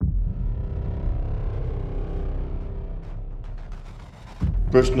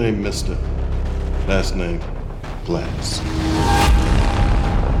First name Mister, last name Glass.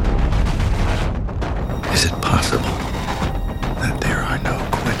 Is it possible that there are no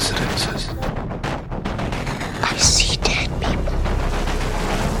coincidences? I see dead people.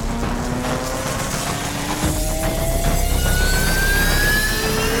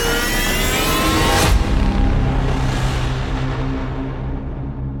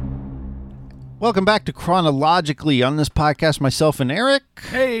 Welcome back to Chronologically. On this podcast, myself and Eric.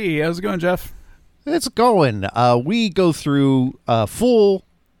 Hey, how's it going, Jeff? It's going. We go through full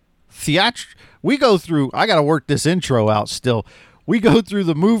theatrical. We go through. I got to work this intro out still. We go through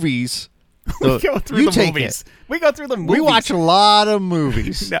the movies. We go through the movies. We go through the movies. We watch a lot of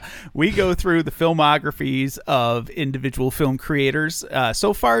movies. No, we go through the filmographies of individual film creators.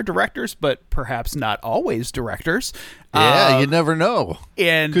 So far, directors, but perhaps not always directors. Yeah, you never know.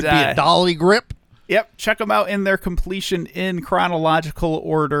 And could be a dolly grip. Yep, check them out in their completion in chronological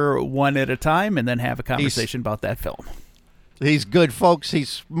order, one at a time, and then have a conversation about that film. He's good, folks.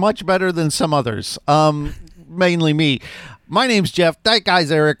 He's much better than some others. Mainly me. My name's Jeff. That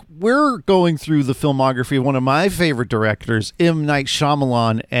guy's Eric. We're going through the filmography of one of my favorite directors, M. Night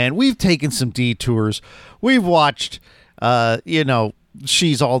Shyamalan, and we've taken some detours. We've watched,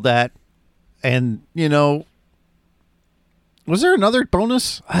 She's All That, and, was there another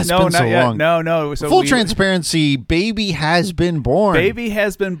bonus? It's no, been not so yet. long. No. So Full transparency, Baby Has Been Born. Baby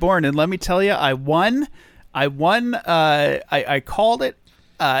Has Been Born, and let me tell you, I won. I called it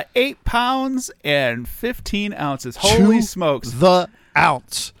 8 pounds and 15 ounces. Holy To smokes! The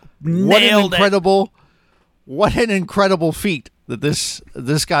ounce. Nailed it. What an incredible feat that this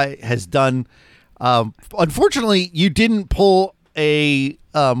guy has done. Unfortunately, you didn't pull a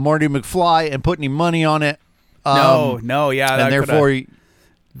Marty McFly and put any money on it. Yeah, and therefore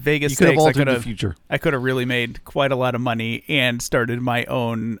Vegas you could have Stakes, altered the future. I could have really made quite a lot of money and started my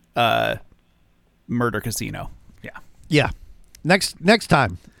own murder casino. Yeah. Next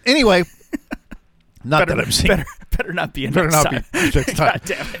time. Anyway, not that I'm saying. Better not be Better next not time. be next time. God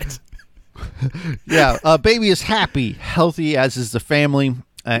damn it. Yeah. Baby is happy, healthy, as is the family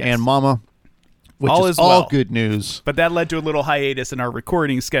and mama, which All is is all well. good news. But that led to a little hiatus in our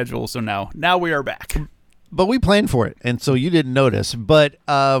recording schedule, so now we are back. But we planned for it, and so you didn't notice. But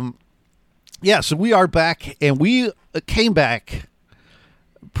so we are back, and we came back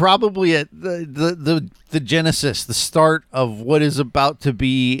probably at the genesis, the start of what is about to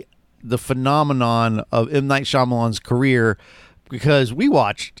be the phenomenon of M. Night Shyamalan's career, because we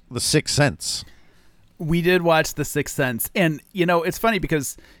watched The Sixth Sense. We did watch The Sixth Sense, and it's funny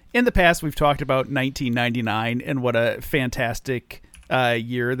because in the past we've talked about 1999 and what a fantastic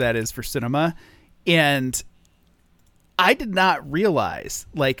year that is for cinema. And I did not realize,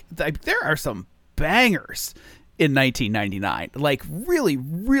 there are some bangers in 1999, really,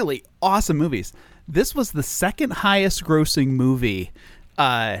 really awesome movies. This was the second highest grossing movie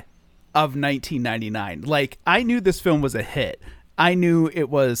of 1999. I knew this film was a hit. I knew it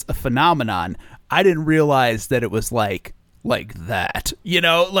was a phenomenon. I didn't realize that it was like that. It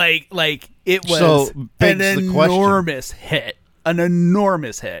was an enormous hit. An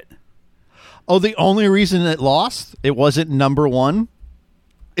enormous hit. Oh, the only reason it lost, it wasn't number one,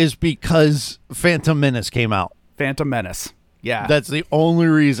 is because Phantom Menace came out. Phantom Menace. Yeah. That's the only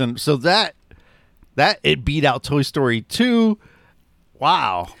reason. So that it beat out Toy Story 2.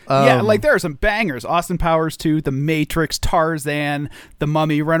 Wow. There are some bangers. Austin Powers 2, The Matrix, Tarzan, The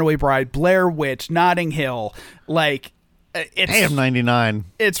Mummy, Runaway Bride, Blair Witch, Notting Hill. Damn, 99.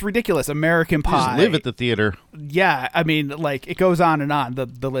 It's ridiculous. American Pie. Just live at the theater. Yeah, I mean, it goes on and on,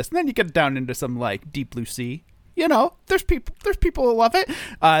 the list. And then you get down into some Deep Blue Sea. There's people who love it.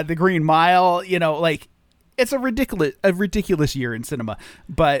 The Green Mile. It's a ridiculous year in cinema.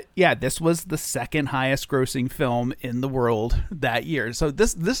 But yeah, this was the second highest grossing film in the world that year. So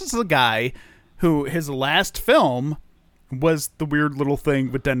this is a guy who his last film was The Weird Little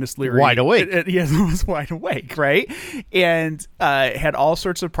Thing with Dennis Leary. Wide Awake. It was Wide Awake, right? And had all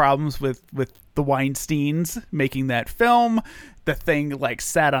sorts of problems with the Weinsteins making that film. The thing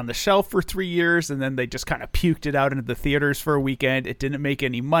sat on the shelf for 3 years, and then they just kind of puked it out into the theaters for a weekend. It didn't make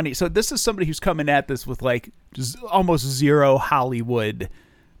any money. So this is somebody who's coming at this with almost zero Hollywood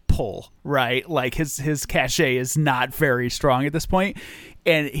pull, right? His cachet is not very strong at this point.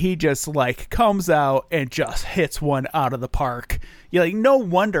 And he just comes out and just hits one out of the park. No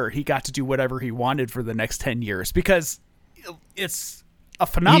wonder he got to do whatever he wanted for the next 10 years, because it's a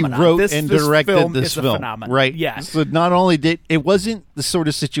phenomenon. He wrote and directed this film, phenomenon. right? Yeah. So not only did it wasn't the sort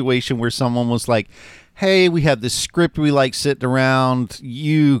of situation where someone was like, "Hey, we have this script we like sitting around.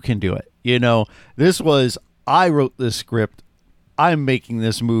 You can do it." This was, I wrote this script. I'm making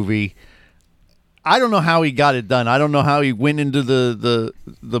this movie. I don't know how he got it done. I don't know how he went into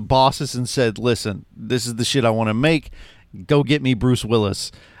the bosses and said, listen, this is the shit I want to make. Go get me Bruce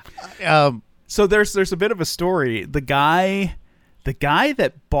Willis. So there's a bit of a story. The guy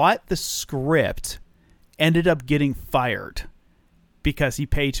that bought the script ended up getting fired because he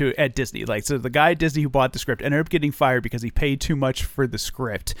paid at Disney. Like, so the guy at Disney who bought the script ended up getting fired because he paid too much for the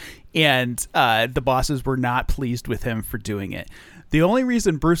script, and the bosses were not pleased with him for doing it. The only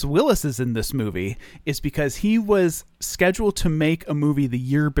reason Bruce Willis is in this movie is because he was scheduled to make a movie the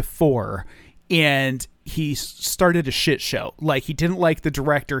year before, and he started a shit show. Like, he didn't like the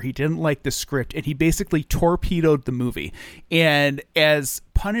director, he didn't like the script, and he basically torpedoed the movie. And as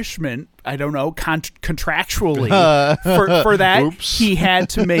punishment, I don't know, contractually for that, Oops.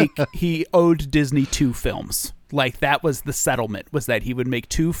 he owed Disney 2 films. Like, that was the settlement, was that he would make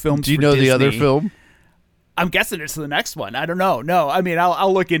 2 films. Do you for know Disney. the other film? I'm guessing it's the next one. I don't know. No, I mean,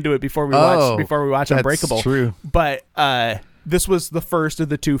 I'll look into it before we watch that's Unbreakable. True. But this was the first of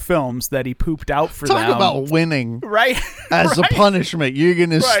the 2 films that he pooped out for them. Talk about winning. Right? As a punishment, you're going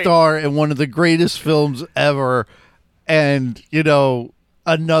to star in one of the greatest films ever, and, you know,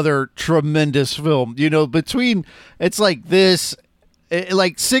 another tremendous film. You know, between, it's like this,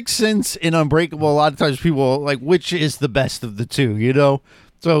 like Sixth Sense and Unbreakable, a lot of times people are like, which is the best of the 2, you know?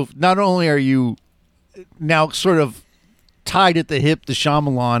 So not only are you now sort of tied at the hip to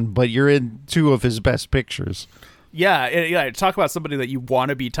Shyamalan, but you're in 2 of his best pictures. Yeah. Talk about somebody that you want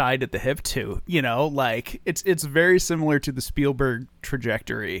to be tied at the hip to. You know, like it's very similar to the Spielberg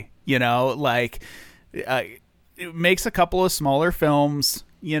trajectory. You know, like it makes a couple of smaller films.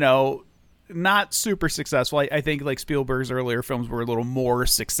 You know, not super successful. I think like Spielberg's earlier films were a little more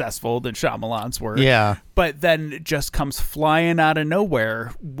successful than Shyamalan's were. Yeah. But then just comes flying out of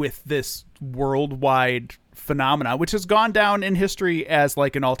nowhere with this worldwide phenomenon, which has gone down in history as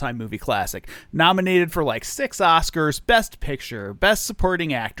like an all-time movie classic. Nominated for like 6 Oscars, Best Picture, Best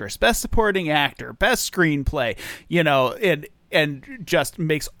Supporting Actress, Best Supporting Actor, Best Screenplay, you know, and just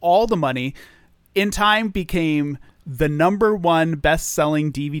makes all the money. In time became the #1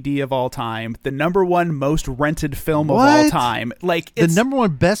 best-selling DVD of all time, the #1 most rented film of all time. Like, the it's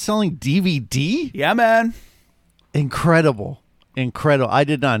 #1 best-selling DVD? Yeah, man. Incredible. I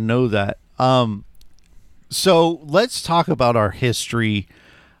did not know that. So let's talk about our history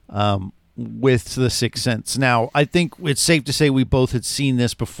with The Sixth Sense. Now, I think it's safe to say we both had seen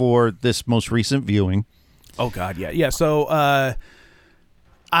this before this most recent viewing. Oh, God, yeah. Yeah, so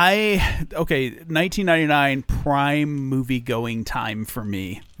 1999 prime movie-going time for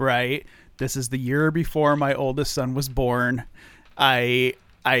me, right? This is the year before my oldest son was born. I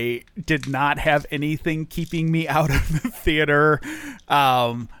did not have anything keeping me out of the theater.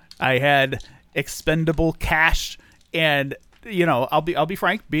 I had expendable cash, and you know, I'll be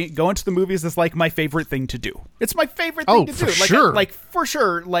frank, going to the movies is like my favorite thing to do. It's my favorite thing to do. For sure. Like for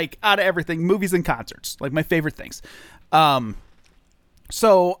sure, like out of everything, movies and concerts, like my favorite things.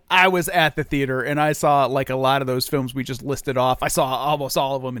 So I was at the theater and I saw like a lot of those films we just listed off. I saw almost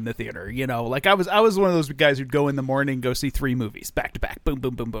all of them in the theater, you know, like I was one of those guys who'd go in the morning, go see 3 movies back to back. Boom,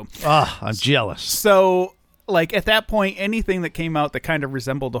 boom, boom, boom. I'm jealous. So like at that point, anything that came out that kind of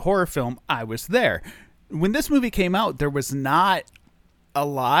resembled a horror film, I was there. When this movie came out, there was not a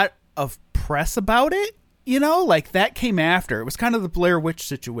lot of press about it. You know, like that came after. It was kind of the Blair Witch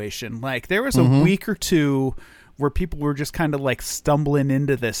situation. Like there was a week or two where people were just kind of like stumbling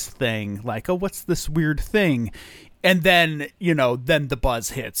into this thing, like, oh, what's this weird thing? And then, you know, then the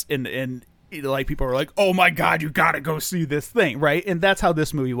buzz hits and like people are like, oh my God, you got to go see this thing. Right. And that's how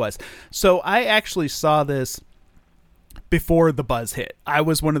this movie was. So I actually saw this before the buzz hit. I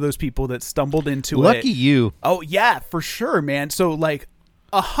was one of those people that stumbled into it. Lucky you. Oh yeah, for sure, man. So like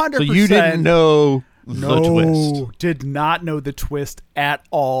 100%. So you didn't know the twist. Did not know the twist at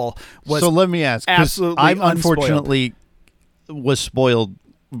all. So let me ask, absolutely I unspoiled. unfortunately was spoiled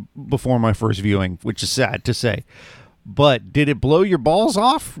before my first viewing, which is sad to say. But did it blow your balls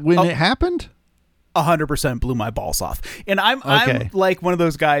off when it happened? 100% blew my balls off. And I'm like one of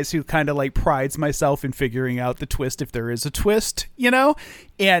those guys who kind of like prides myself in figuring out the twist if there is a twist, you know?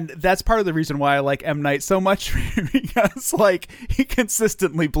 And that's part of the reason why I like M. Night so much, because like he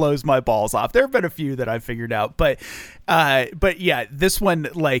consistently blows my balls off. There have been a few that I've figured out, but yeah, this one,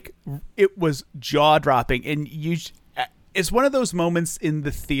 like, it was jaw dropping. And it's one of those moments in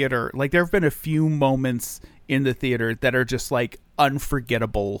the theater. Like there have been a few moments in the theater that are just like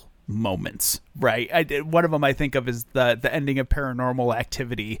unforgettable moments, right? One of them I think of is the ending of Paranormal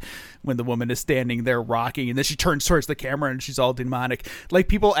Activity, when the woman is standing there rocking and then she turns towards the camera and she's all demonic. Like,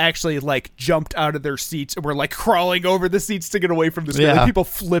 people actually like jumped out of their seats and were like crawling over the seats to get away from the screen. Yeah. Like, people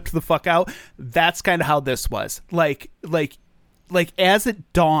flipped the fuck out. That's kind of how this was. Like as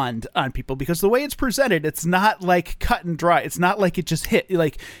it dawned on people, because the way it's presented, it's not like cut and dry. It's not like it just hit.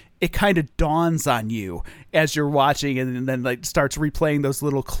 Like, it kind of dawns on you as you're watching, and then like starts replaying those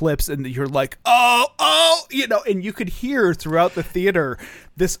little clips, and you're like, oh, you know, and you could hear throughout the theater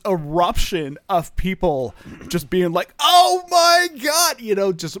this eruption of people just being like, oh my God, you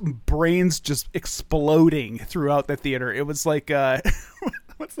know, just brains just exploding throughout the theater. It was like,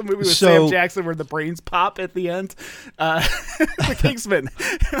 what's the movie with Sam Jackson where the brains pop at the end? The Kingsman.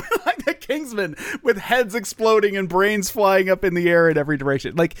 Like the Kingsman, with heads exploding and brains flying up in the air in every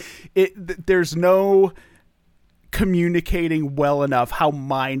direction. Like, there's no communicating well enough how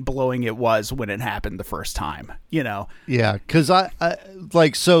mind-blowing it was when it happened the first time, you know? Yeah, because I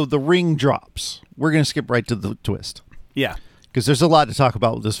like, so the ring drops. We're going to skip right to the twist. Yeah. Because there's a lot to talk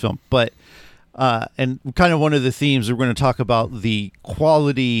about with this film. But and kind of one of the themes, we're going to talk about the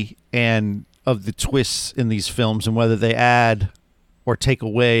quality and of the twists in these films and whether they add or take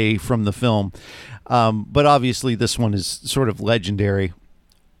away from the film. But obviously this one is sort of legendary.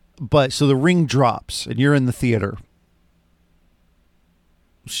 But so the ring drops and you're in the theater.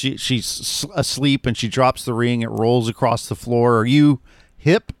 She's asleep and she drops the ring. It rolls across the floor. Are you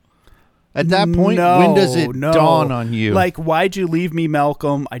hip at that point? No, when does it dawn on you? Like, why'd you leave me,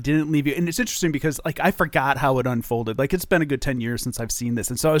 Malcolm? I didn't leave you. And it's interesting because, like, I forgot how it unfolded. Like, it's been a good 10 years since I've seen this.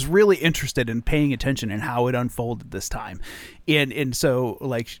 And so I was really interested in paying attention in how it unfolded this time. And so,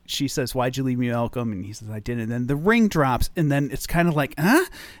 like, she says, why'd you leave me, Malcolm? And he says, I didn't. And then the ring drops. And then it's kind of like, huh?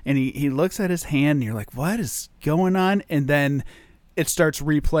 And he looks at his hand and you're like, what is going on? And then it starts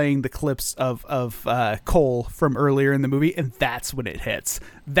replaying the clips of Cole from earlier in the movie, and that's when it hits.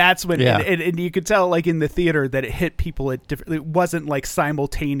 That's when, and you could tell, like, in the theater, that it hit people at different. It wasn't like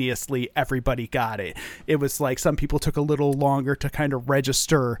simultaneously everybody got it. It was like some people took a little longer to kind of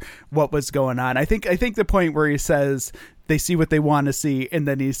register what was going on. I think the point where he says they see what they want to see, and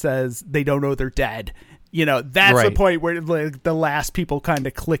then he says they don't know they're dead. You know, that's right. The point where, like, the last people kind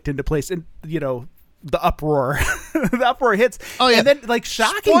of clicked into place, and you know. The uproar hits. Oh yeah. And then, like,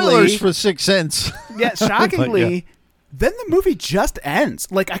 shockingly, spoilers for Sixth Sense. Yeah, shockingly, But, yeah. Then the movie just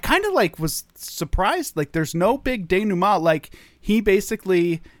ends. Like, I kind of like was surprised. Like, there's no big denouement. Like, he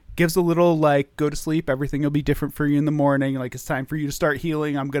basically gives a little like, go to sleep. Everything will be different for you in the morning. Like, it's time for you to start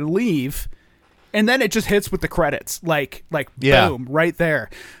healing. I'm gonna leave. And then it just hits with the credits. Like Yeah. boom, right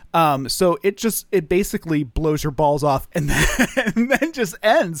there. So it basically blows your balls off and then just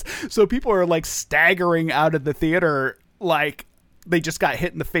ends. So people are like staggering out of the theater like they just got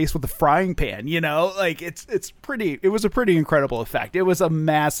hit in the face with a frying pan, you know? Like, it was a pretty incredible effect. It was a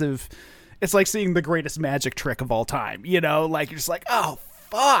massive, it's like seeing the greatest magic trick of all time, you know? Like, you're just like, oh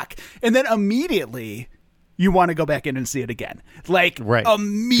fuck. And then immediately you want to go back in and see it again. Like, Right.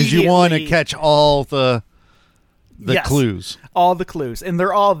 Immediately. Because you want to catch all the Yes. clues. All the clues. And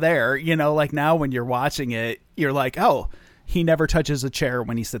they're all there. You know, like, now when you're watching it, you're like, oh, he never touches a chair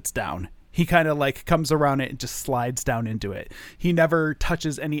when he sits down. He kind of like comes around it and just slides down into it. He never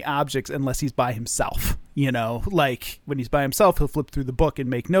touches any objects unless he's by himself. You know, like, when he's by himself, he'll flip through the book and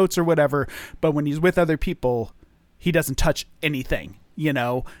make notes or whatever. But when he's with other people, he doesn't touch anything. You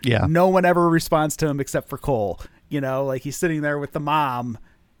know, Yeah. No one ever responds to him except for Cole. You know, like, he's sitting there with the mom.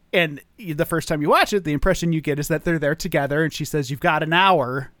 And the first time you watch it, the impression you get is that they're there together, and she says, you've got an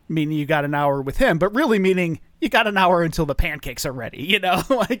hour, meaning you got an hour with him, but really meaning you got an hour until the pancakes are ready, you know,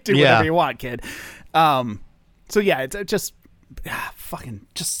 like, do whatever you want, kid. So yeah, it's just fucking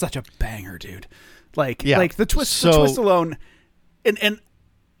just such a banger, dude. Like, Yeah. like the twist alone, and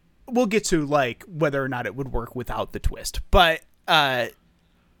we'll get to like whether or not it would work without the twist, but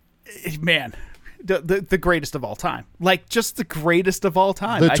man. The greatest of all time. Like, just the greatest of all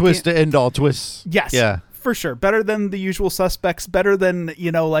time. The twist to end all twists. Yes. Yeah. For sure. Better than The Usual Suspects. Better than,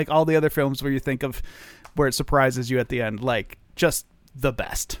 you know, like all the other films where you think of where it surprises you at the end. Like, just the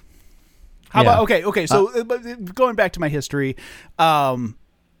best. How about, okay. So going back to my history,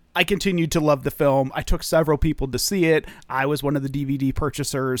 I continued to love the film. I took several people to see it. I was one of the DVD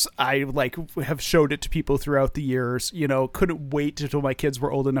purchasers. I like have showed it to people throughout the years, you know, couldn't wait until my kids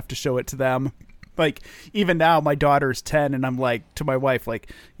were old enough to show it to them. Like, even now, my daughter's 10, and I'm like to my wife, like,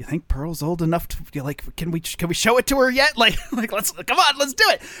 you think Pearl's old enough to, like, can we show it to her yet? Like let's do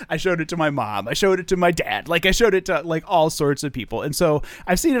it. I showed it to my mom. I showed it to my dad. Like, I showed it to like all sorts of people. And so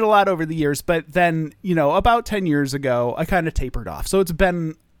I've seen it a lot over the years. But then, you know, about 10 years ago, I kind of tapered off. So it's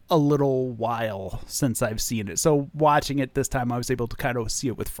been a little while since I've seen it. So watching it this time, I was able to kind of see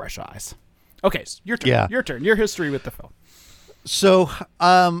it with fresh eyes. Okay, so your turn. Yeah. Your turn. Your history with the film. So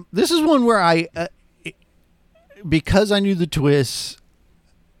this is one where because I knew the twist,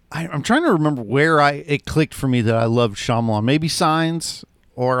 I'm trying to remember where it clicked for me that I loved Shyamalan. Maybe Signs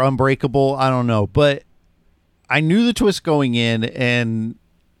or Unbreakable. I don't know. But I knew the twist going in, and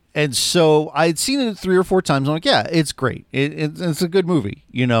so I'd seen it 3 or 4 times. I'm like, yeah, it's great. It's a good movie,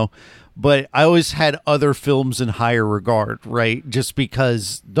 you know. But I always had other films in higher regard, right? Just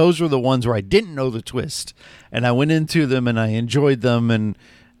because those were the ones where I didn't know the twist, and I went into them and I enjoyed them. And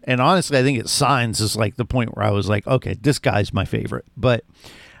honestly, I think it's Signs is like the point where I was like, okay, this guy's my favorite. But,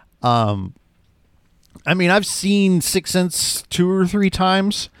 I mean, I've seen Sixth Sense 2 or 3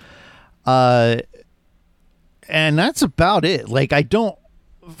 times, and that's about it. Like, I don't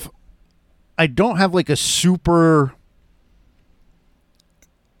have like a super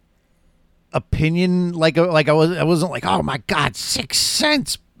opinion, like I wasn't like, oh my god, Sixth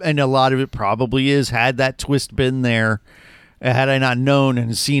Sense, and a lot of it probably is, had that twist been there, had I not known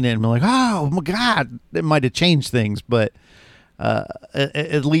and seen it and been like, oh my god, it might have changed things. But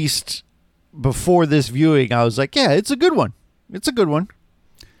at least before this viewing, I was like, yeah, it's a good one.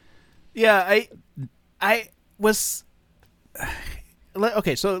 Yeah, I was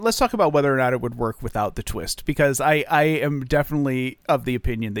okay. So let's talk about whether or not it would work without the twist, because I am definitely of the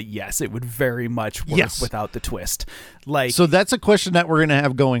opinion that yes, it would very much work without the twist. Like, so that's a question that we're going to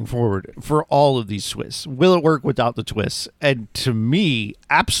have going forward for all of these twists. Will it work without the twists? And to me,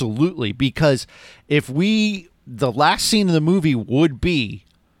 absolutely, because the last scene of the movie would be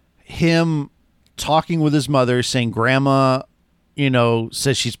him talking with his mother, saying, Grandma, you know,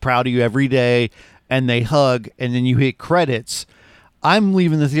 says she's proud of you every day, and they hug, and then you hit credits. I'm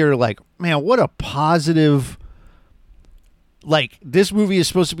leaving the theater like, man, what a positive, like, this movie is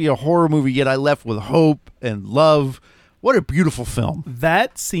supposed to be a horror movie, yet I left with hope and love. What a beautiful film.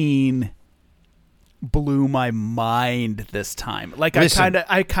 That scene blew my mind this time. Like, Listen,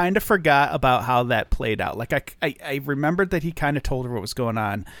 I kind of forgot about how that played out. Like, I remembered that he kind of told her what was going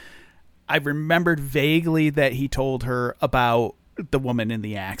on. I remembered vaguely that he told her about the woman in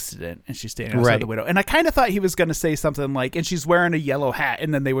the accident, and she's standing outside the window. And I kind of thought he was going to say something like, and she's wearing a yellow hat,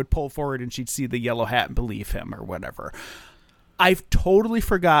 and then they would pull forward and she'd see the yellow hat and believe him or whatever. I've totally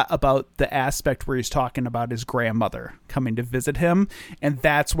forgot about the aspect where he's talking about his grandmother coming to visit him. And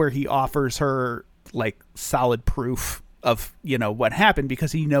that's where he offers her like solid proof of, you know, what happened,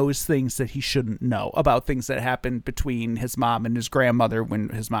 because he knows things that he shouldn't know about things that happened between his mom and his grandmother when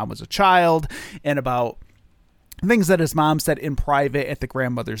his mom was a child, and about things that his mom said in private at the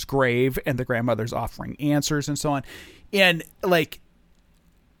grandmother's grave, and the grandmother's offering answers and so on. And like,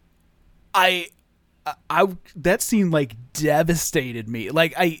 I that scene like devastated me.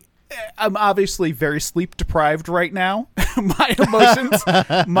 Like, I'm obviously very sleep deprived right now.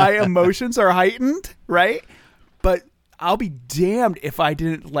 my emotions are heightened, right? But I'll be damned if I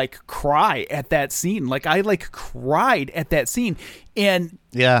didn't like cry at that scene. Like, I like cried at that scene. And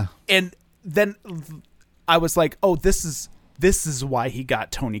yeah. And then I was like, oh, this is why he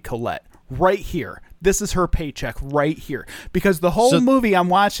got Toni Collette right here. This is her paycheck right here. Because the whole movie I'm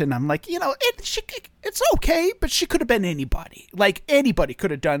watching, I'm like, you know, it's okay, but she could have been anybody. Like, anybody could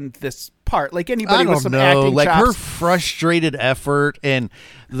have done this part. Like, anybody with some acting like chops. Her frustrated effort, and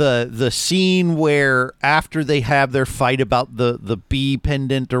the scene where after they have their fight about the bee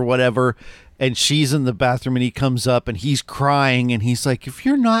pendant or whatever, and she's in the bathroom and he comes up and he's crying and he's like, if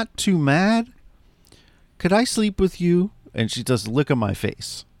you're not too mad, could I sleep with you? And she does, look at my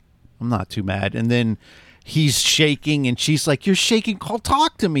face. I'm not too mad. And then he's shaking and she's like, you're shaking.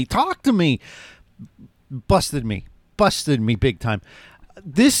 Talk to me. Busted me big time.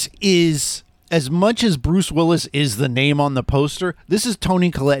 This is, as much as Bruce Willis is the name on the poster, this is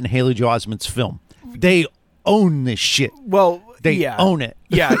Toni Collette and Haley Joel Osment's film. They own this shit. Well, they own it.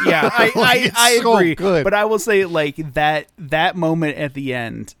 Yeah. I so agree. good. But I will say, like, that moment at the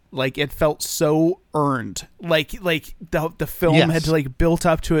end, like, it felt so earned. Like the film had like built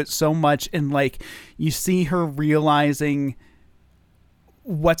up to it so much, and like you see her realizing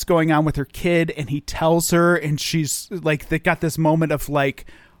what's going on with her kid, and he tells her, and she's like, they got this moment of like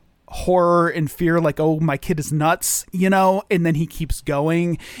horror and fear, like, oh, my kid is nuts, you know, and then he keeps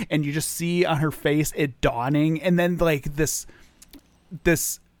going, and you just see on her face it dawning, and then like this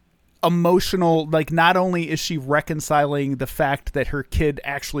emotional, like, not only is she reconciling the fact that her kid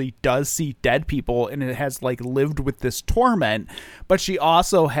actually does see dead people and it has like lived with this torment, but she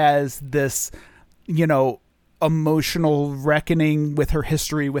also has this, you know, emotional reckoning with her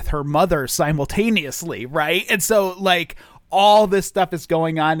history with her mother simultaneously, right? And so like all this stuff is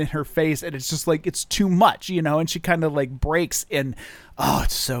going on in her face, and it's just like, it's too much, and she kind of like breaks, and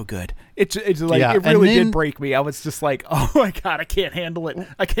it's so good. It's like, Yeah, it really and then- did break me. I was just like, oh my God, I can't handle it.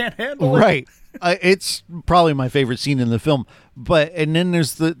 I can't handle it. Right. It's probably my favorite scene in the film. And then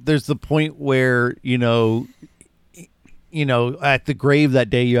there's the point where, at the grave that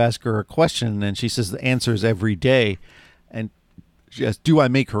day, you ask her a question, and she says the answer is every day. And she asks, do I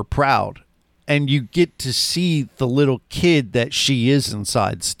make her proud? And you get to see the little kid that she is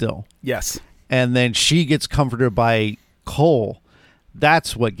inside still. Yes. And then she gets comforted by Cole.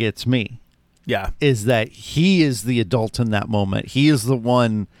 That's what gets me, Yeah. is that he is the adult in that moment. He is the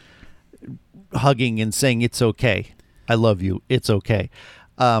one hugging and saying, it's okay. I love you. It's okay.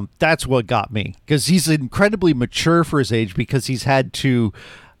 That's what got me, because he's incredibly mature for his age, because he's had to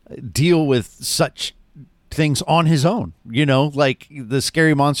deal with such things on his own. Like the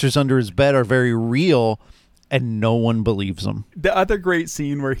scary monsters under his bed are very real, and no one believes him. The other great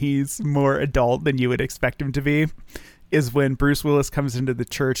scene where he's more adult than you would expect him to be is when Bruce Willis comes into the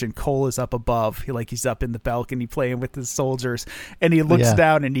church and Cole is up above. He's up in the balcony playing with his soldiers, and he looks Yeah.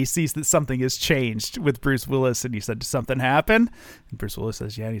 down and he sees that something has changed with Bruce Willis, and he said, did something happen? And Bruce Willis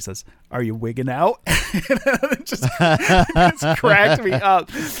says, yeah. And he says, are you wigging out? It just it's cracked me up,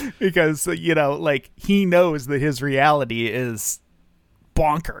 because he knows that his reality is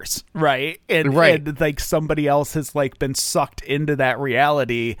bonkers, right? And like somebody else has like been sucked into that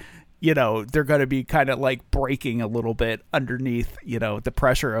reality. They're going to be kind of like breaking a little bit underneath, the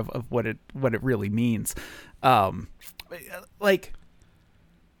pressure of what it really means. Like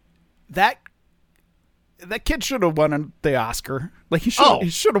that kid should have won the Oscar. Like he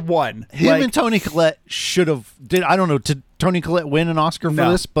should have won. Him and Toni Collette should have I don't know, did Toni Collette win an Oscar for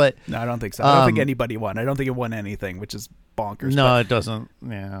this? But no, I don't think so. I don't think anybody won. I don't think it won anything, which is bonkers. No, it doesn't.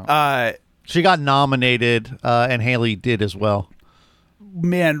 Yeah. She got nominated, and Haley did as well.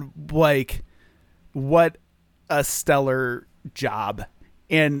 Man, like, what a stellar job.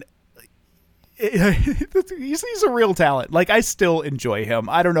 And he's a real talent. Like, I still enjoy him.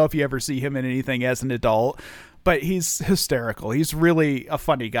 I don't know if you ever see him in anything as an adult, but he's hysterical. He's really a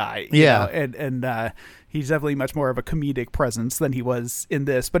funny guy. Yeah. And he's definitely much more of a comedic presence than he was in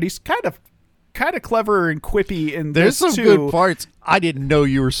this, but he's kind of clever and quippy in There's this some too. good parts. I didn't know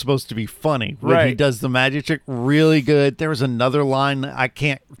you were supposed to be funny when he Right. does the magic trick. Really good. There was another line I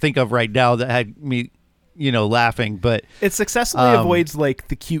can't think of right now that had me, laughing. But It successfully avoids like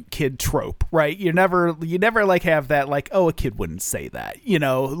the cute kid trope, right? You never like have that like, oh, a kid wouldn't say that,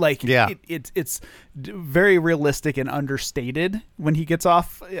 like Yeah. it's very realistic and understated when he gets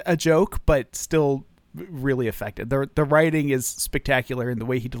off a joke, but still really effective. The writing is spectacular, and the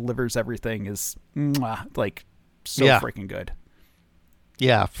way he delivers everything is like so Yeah. freaking good.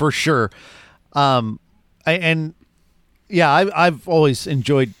 yeah, for sure. I've always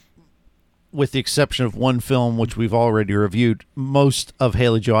enjoyed, with the exception of one film which we've already reviewed, most of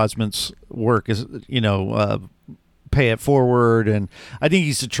Haley Joel Osment's work is Pay It Forward, and I think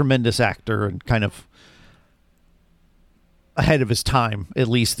he's a tremendous actor and kind of ahead of his time, at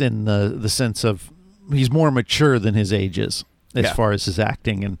least in the sense of he's more mature than his age is as Yeah. far as his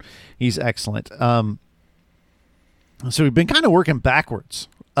acting, and he's excellent. So we've been kind of working backwards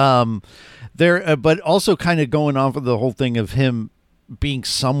but also kind of going off of the whole thing of him being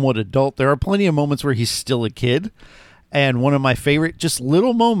somewhat adult. There are plenty of moments where he's still a kid. And one of my favorite just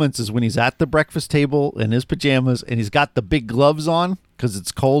little moments is when he's at the breakfast table in his pajamas and he's got the big gloves on because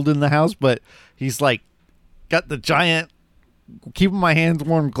it's cold in the house, but he's like got the giant keeping my hands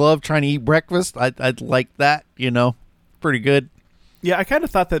warm glove trying to eat breakfast. I'd like that, pretty good. Yeah, I kind of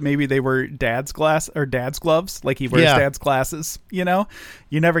thought that maybe they were dad's gloves, like he wears Yeah. dad's glasses, You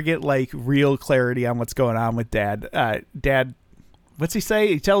never get like real clarity on what's going on with dad. Dad, what's he say?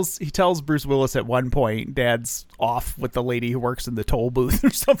 He tells Bruce Willis at one point, dad's off with the lady who works in the toll booth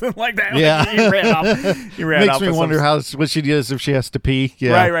or something like that. Yeah. Like, he ran Makes off me with wonder some- what she does if she has to pee.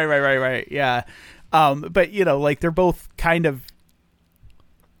 Yeah. Right. Yeah. But like they're both kind of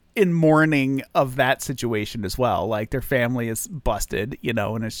in mourning of that situation as well. Like their family is busted,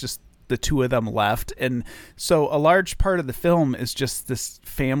 and it's just the two of them left. And so a large part of the film is just this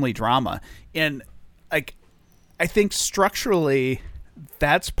family drama. And like, I think structurally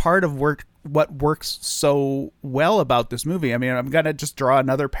that's part of what works so well about this movie. I mean, I'm going to just draw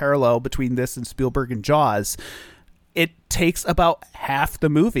another parallel between this and Spielberg and Jaws. It takes about half the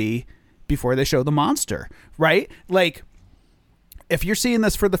movie before they show the monster, right? Like, if you're seeing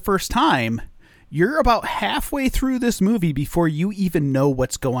this for the first time, you're about halfway through this movie before you even know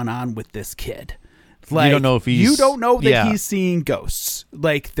what's going on with this kid. Like, you don't know if he's... You don't know that yeah. he's seeing ghosts.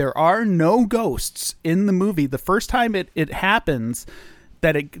 Like, there are no ghosts in the movie. The first time it happens,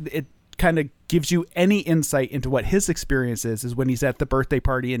 that it kind of gives you any insight into what his experience is when he's at the birthday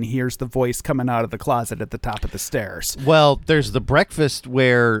party and hears the voice coming out of the closet at the top of the stairs. Well, there's the breakfast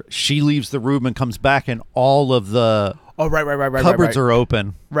where she leaves the room and comes back and all of the Right. cupboards are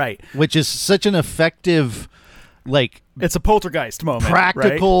open. Right. Which is such an effective, like, It's a poltergeist moment.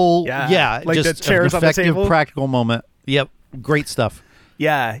 practical, right? yeah, like just the chairs an on the effective table. practical moment. Yep, great stuff.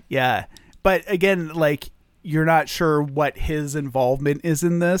 Yeah. But again, like, you're not sure what his involvement is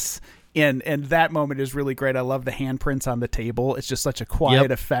in this. And that moment is really great. I love the handprints on the table. It's just such a quiet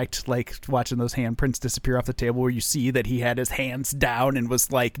effect, like watching those handprints disappear off the table, where you see that he had his hands down and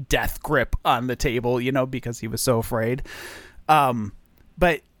was like death grip on the table, because he was so afraid.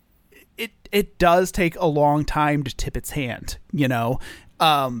 But it does take a long time to tip its hand,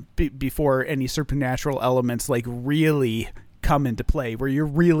 before any supernatural elements like really come into play, where you're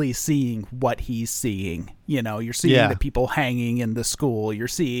really seeing what he's seeing. You're seeing the people hanging in the school. You're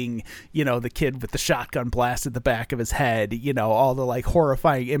seeing, the kid with the shotgun blast at the back of his head, all the like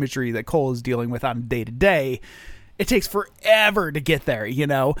horrifying imagery that Cole is dealing with on day to day. It takes forever to get there,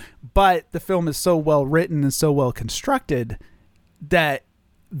 but the film is so well written and so well constructed that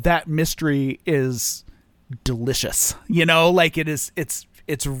mystery is delicious, like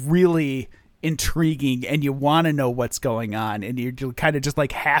it's really intriguing, and you want to know what's going on, and you're kind of just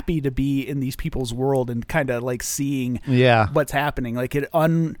like happy to be in these people's world and kind of like seeing what's happening. Like it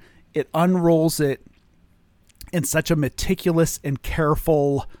unrolls it in such a meticulous and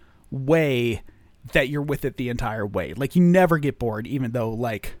careful way that you're with it the entire way. Like you never get bored, even though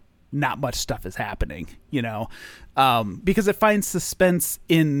like not much stuff is happening, because it finds suspense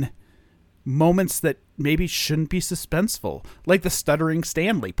in moments that maybe shouldn't be suspenseful, like the stuttering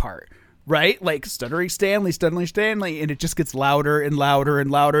Stanley part. Right? Like stuttering Stanley, and it just gets louder and louder and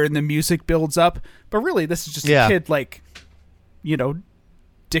louder, and the music builds up. But really, this is just a kid, like,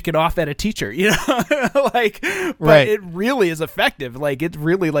 dicking off at a teacher, like, but it really is effective. Like, it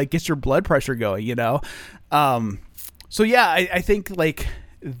really, like, gets your blood pressure going, So, yeah, I think, like,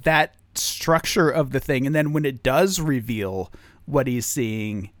 that structure of the thing, and then when it does reveal what he's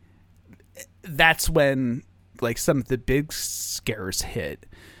seeing, that's when, like, some of the big scares hit.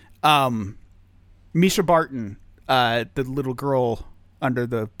 Misha Barton, the little girl under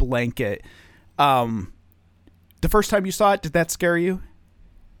the blanket. The first time you saw it, did that scare you?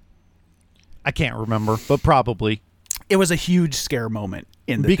 I can't remember, but probably. It was a huge scare moment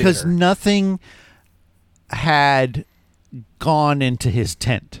in the because theater. Nothing had gone into his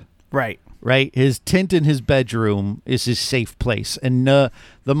tent. Right. His tent in his bedroom is his safe place, and the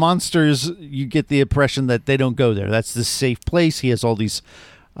monsters, you get the impression that they don't go there. That's the safe place. He has all these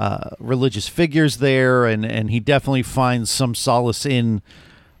religious figures there, and he definitely finds some solace in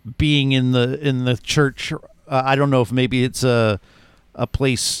being in the church. I don't know if maybe it's a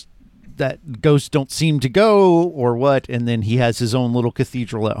place that ghosts don't seem to go or what, and then he has his own little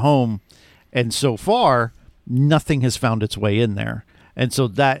cathedral at home, and so far nothing has found its way in there, and so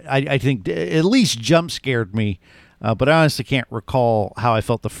that I think at least jump scared me, but I honestly can't recall how I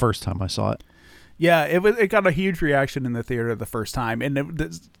felt the first time I saw it. Yeah, it got a huge reaction in the theater the first time, and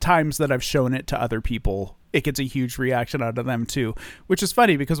the times that I've shown it to other people, it gets a huge reaction out of them too, which is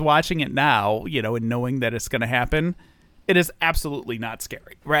funny because watching it now, and knowing that it's going to happen, it is absolutely not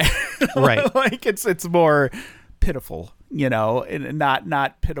scary, right? Right. Like it's more pitiful, and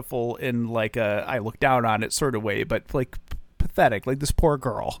not pitiful in like a I look down on it sort of way, but like pathetic, like this poor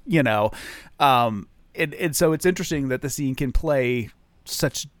girl, and so it's interesting that the scene can play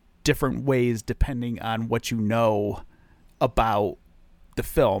such different ways depending on what you know about the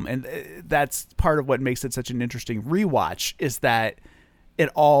film, and that's part of what makes it such an interesting rewatch, is that it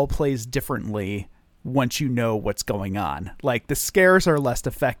all plays differently once you know what's going on. Like the scares are less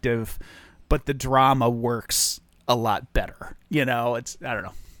effective, but the drama works a lot better. It's, I don't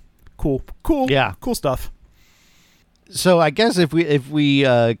know, cool, yeah, cool stuff. So I guess if we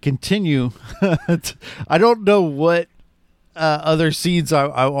continue, I don't know what other scenes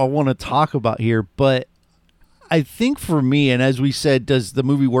I want to talk about here, but I think for me, and as we said, does the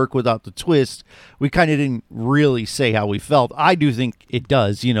movie work without the twist? We kind of didn't really say how we felt. I do think it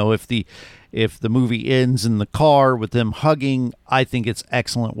does. If the movie ends in the car with them hugging, I think it's an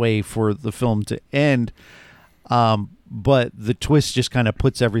excellent way for the film to end. But the twist just kind of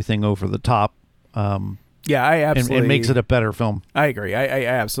puts everything over the top. Yeah, I absolutely... And makes it a better film. I agree. I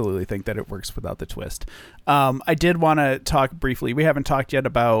absolutely think that it works without the twist. I did want to talk briefly. We haven't talked yet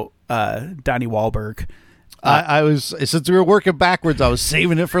about Donnie Wahlberg. I was, since we were working backwards, I was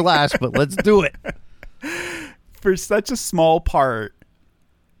saving it for last, but let's do it. For such a small part,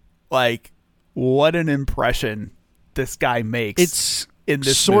 like, what an impression this guy makes. It's in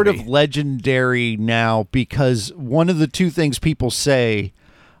this sort movie. of legendary now because one of the two things people say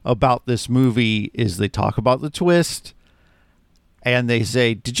about this movie is they talk about the twist and they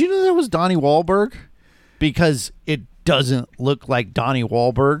say, did you know that was Donnie Wahlberg? Because it doesn't look like Donnie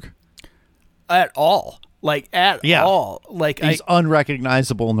Wahlberg at all. Like, at all. Like, he's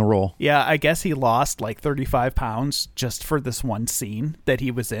unrecognizable in the role. Yeah, I guess he lost like 35 pounds just for this one scene that he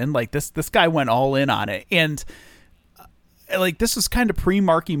was in. Like, this guy went all in on it. And like, this is kind of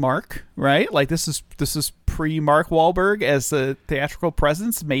pre-Marky Mark, right? Like, this is pre-Mark Wahlberg as a theatrical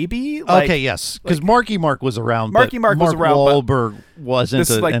presence, maybe. Like, okay, yes, because Marky Mark was around. Marky Mark was around, Wahlberg wasn't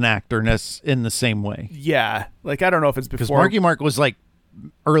like, an actor in the same way. Yeah, like, I don't know if it's before. Because Marky Mark was like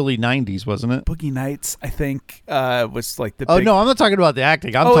early 90s, wasn't it? Boogie Nights, I think, was like the. Oh big... no, I'm not talking about the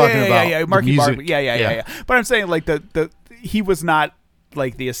acting. I'm talking about Marky the Mark. music. Yeah. But I'm saying like the he was not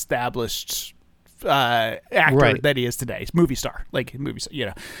like the established actor that he is today. He's movie star,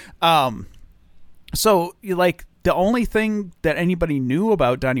 So like the only thing that anybody knew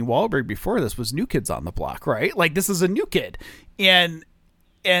about Donnie Wahlberg before this was New Kids on the Block, right? Like, this is a new kid, and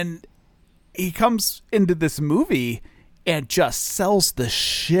he comes into this movie and just sells the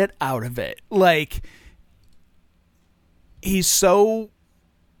shit out of it. Like, he's so,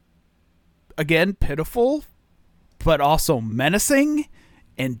 again, pitiful, but also menacing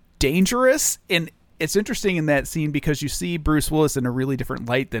and dangerous. And it's interesting in that scene because you see Bruce Willis in a really different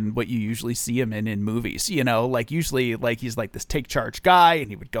light than what you usually see him in movies. You know, like, usually, like, he's like this take charge guy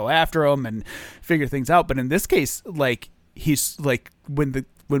and he would go after him and figure things out. But in this case, like, he's like, when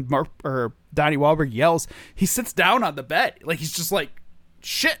Mark or Donnie Wahlberg yells, he sits down on the bed. Like, he's just like,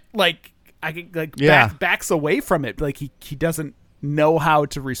 shit. Like, I can like backs away from it. Like, he doesn't know how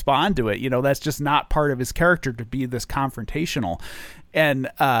to respond to it. You know, that's just not part of his character to be this confrontational. And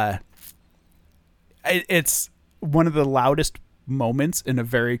it's one of the loudest moments in a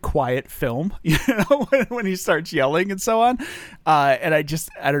very quiet film, you know, when he starts yelling and so on. And I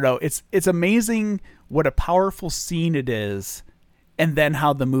don't know. It's amazing what a powerful scene it is, and then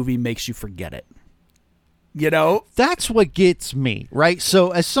how the movie makes you forget it. You know? That's what gets me, right?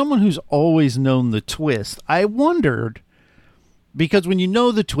 So as someone who's always known the twist, I wondered, because when you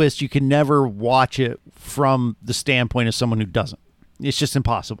know the twist, you can never watch it from the standpoint of someone who doesn't. It's just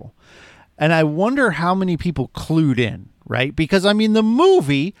impossible. And I wonder how many people clued in, right? Because, I mean, the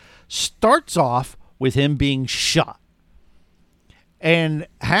movie starts off with him being shot. And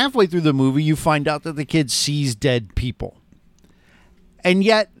halfway through the movie, you find out that the kid sees dead people. And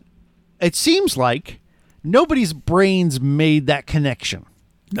yet, it seems like nobody's brains made that connection.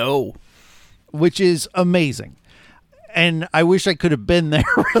 No. Which is amazing. And I wish I could have been there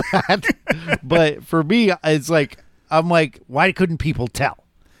for that. But for me, it's like, I'm like, why couldn't people tell?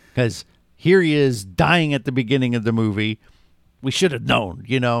 Because here he is dying at the beginning of the movie. We should have known,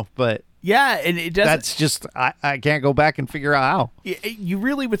 you know, but yeah, and it doesn't. That's just I can't go back and figure out how. You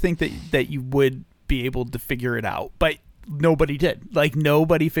really would think that you would be able to figure it out, but nobody did. Like,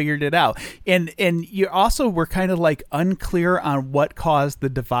 nobody figured it out, and you also were kind of like unclear on what caused the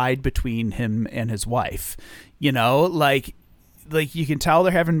divide between him and his wife. You know, like you can tell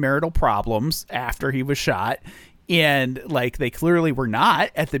they're having marital problems after he was shot. And like, they clearly were not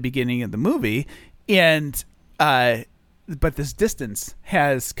at the beginning of the movie. And, but this distance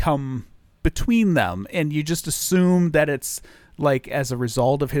has come between them, and you just assume that it's like as a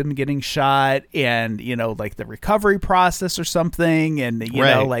result of him getting shot and, you know, like the recovery process or something. And, you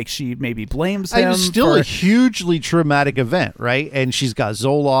know, like she maybe blames him. It's still a hugely traumatic event, right? And she's got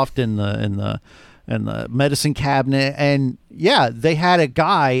Zoloft in the medicine cabinet, and yeah, they had a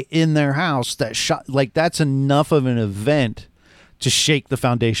guy in their house that shot. Like, that's enough of an event to shake the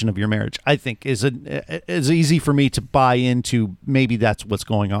foundation of your marriage. I think is easy for me to buy into. Maybe that's what's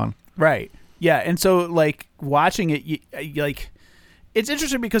going on, right? Yeah, and so like watching it, like, it's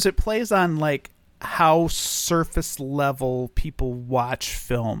interesting because it plays on like how surface level people watch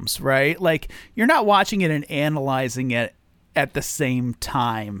films, right? Like, you're not watching it and analyzing it at the same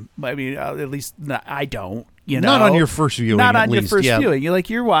time. I mean, at least I don't, you know. Not on your first viewing. Not on your least, first viewing.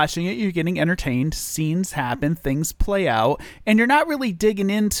 You're watching it, you're getting entertained, scenes happen, things play out, and you're not really digging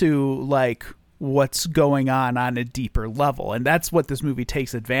into like what's going on a deeper level. And that's what this movie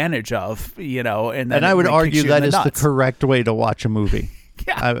takes advantage of, you know. And I would argue that is the correct way to watch a movie.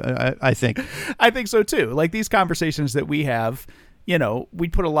 Yeah, I think so too. Like, these conversations that we have,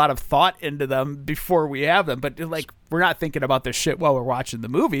 we'd put a lot of thought into them before we have them, but like we're not thinking about this shit while we're watching the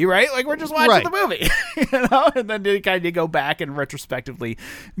movie, right? Like we're just watching the movie, and then you kind of go back and retrospectively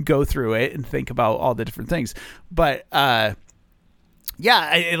go through it and think about all the different things. But I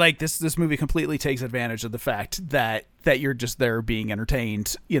like this movie completely takes advantage of the fact that you're just there being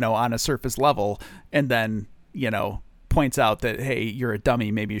entertained, on a surface level, and then, points out that, hey, you're a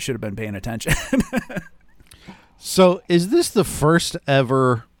dummy. Maybe you should have been paying attention. So is this the first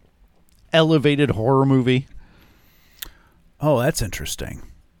ever elevated horror movie? Oh, that's interesting.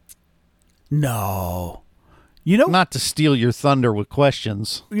 No. Not to steal your thunder with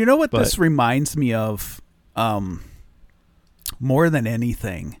questions. You know what this reminds me of more than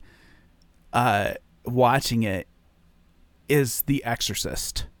anything, watching it, is The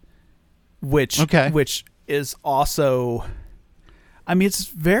Exorcist, which is also, I mean, it's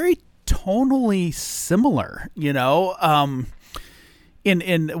very tonally similar, in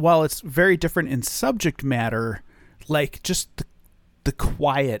while it's very different in subject matter, like just the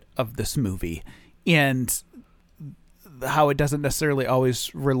quiet of this movie and how it doesn't necessarily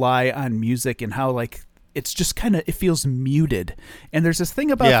always rely on music, and how like it's just kind of, it feels muted. And there's this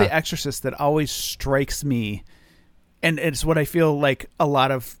thing about The Exorcist that always strikes me, and it's what I feel like a lot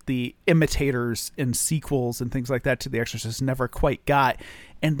of the imitators and sequels and things like that to The Exorcist never quite got.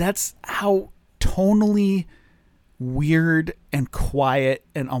 And that's how tonally weird and quiet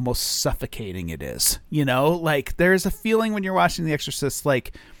and almost suffocating it is. Like there's a feeling when you're watching The Exorcist,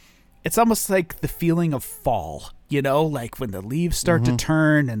 like it's almost like the feeling of fall, like when the leaves start to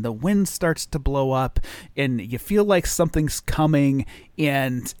turn and the wind starts to blow up and you feel like something's coming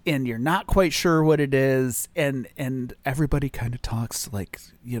and you're not quite sure what it is. And everybody kind of talks like,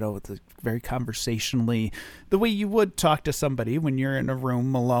 very conversationally, the way you would talk to somebody when you're in a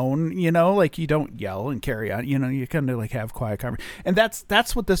room alone, like you don't yell and carry on, you kind of like have quiet conversation. And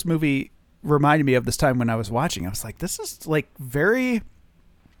that's what this movie reminded me of this time when I was watching. I was like, this is like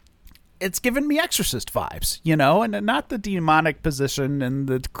it's given me Exorcist vibes, and not the demonic position and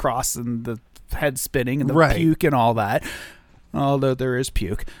the cross and the head spinning and the puke and all that. Although there is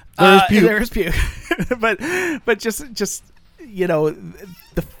puke. There is puke. but just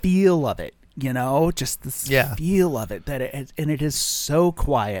the feel of it, just this feel of it, and it is so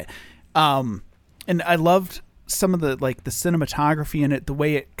quiet. And I loved some of the cinematography in it, the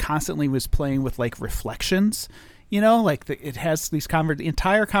way it constantly was playing with like reflections. It has these the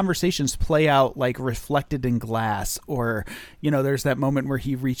entire conversations play out like reflected in glass, or, there's that moment where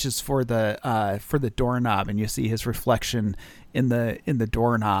he reaches for the doorknob and you see his reflection in the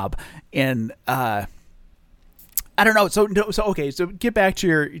doorknob. And, I don't know. So get back to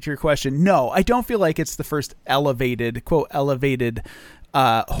your question. No, I don't feel like it's the first elevated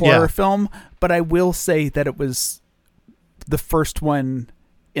horror film, but I will say that it was the first one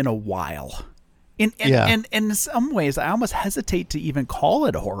in a while. And in some ways, I almost hesitate to even call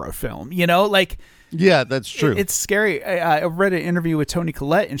it a horror film. Yeah, that's true. It's scary. I read an interview with Toni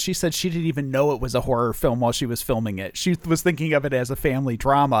Collette, and she said she didn't even know it was a horror film while she was filming it. She was thinking of it as a family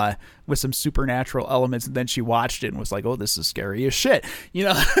drama with some supernatural elements, and then she watched it and was like, "Oh, this is scary as shit." It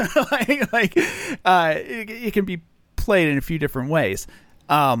can be played in a few different ways.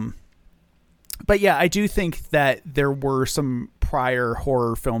 But yeah, I do think that there were some prior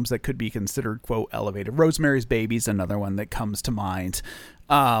horror films that could be considered, quote, elevated. Rosemary's Baby is another one that comes to mind,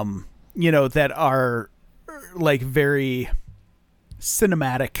 that are like very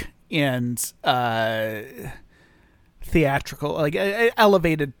cinematic and theatrical, like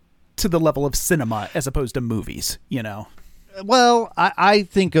elevated to the level of cinema as opposed to movies, Well, I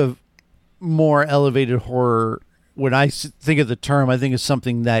think of more elevated horror. When I think of the term, I think of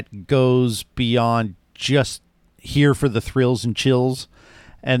something that goes beyond just here for the thrills and chills,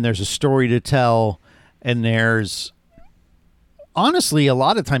 and there's a story to tell, and there's honestly a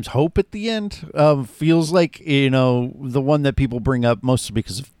lot of times hope at the end. Feels like, the one that people bring up mostly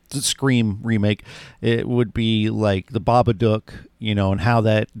because of the Scream remake, it would be like the Babadook, and how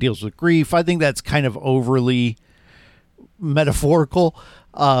that deals with grief. I think that's kind of overly metaphorical.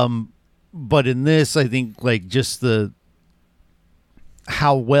 But in this, I think like just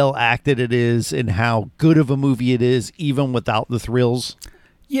how well acted it is and how good of a movie it is, even without the thrills.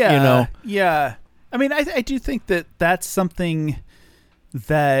 Yeah. Yeah. I mean, I do think that that's something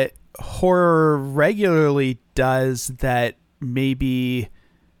that horror regularly does that maybe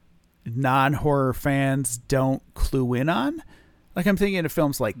non-horror fans don't clue in on. Like I'm thinking of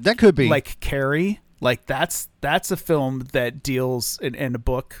films like that could be like Carrie. Like that's a film that deals in a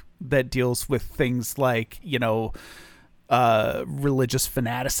book that deals with things like, religious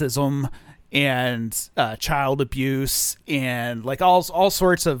fanaticism and child abuse and like all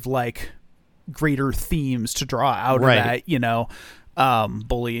sorts of like greater themes to draw out Right. of that, you know,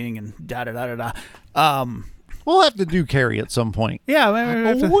 bullying and da da da da da. We'll have to do Carrie at some point. Yeah, I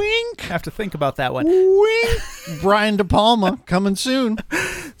have to, Wink. have to think about that one. Wink. Brian De Palma coming soon.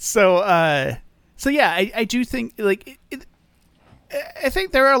 So yeah, I do think like I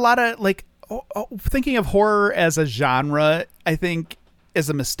think there are a lot of like thinking of horror as a genre, I think is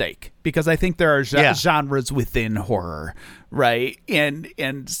a mistake because I think there are genres within horror, right?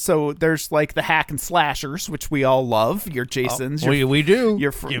 And so there's like the hack and slashers, which we all love. Your Jasons, We do.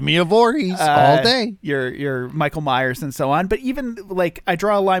 Your Give me a Voorhees all day. Your Michael Myers and so on. But even like I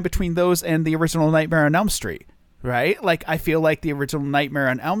draw a line between those and the original Nightmare on Elm Street, right? Like I feel like the original Nightmare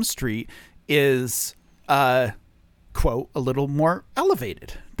on Elm Street is quote a little more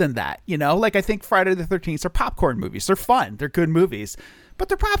elevated than that, you know? Like I think Friday the 13th are popcorn movies. They're fun. They're good movies. But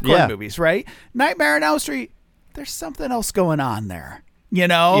they're popcorn movies, right? Nightmare on Elm Street, there's something else going on there, you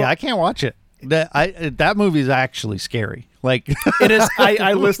know? Yeah, I can't watch it. That movie is actually scary. Like it is.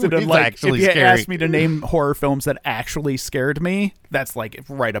 I listed them It's like if actually you scary. asked me to name horror films that actually scared me, that's like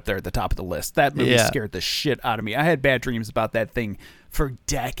right up there at the top of the list. That movie scared the shit out of me. I had bad dreams about that thing for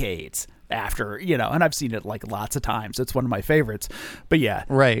decades after, you know, and I've seen it like lots of times. It's one of my favorites. But yeah,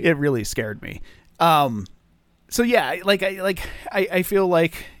 Right. it really scared me. So yeah, I feel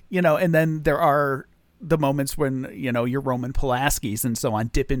like, you know, and then there are the moments when, you know, your Roman Polanskis and so on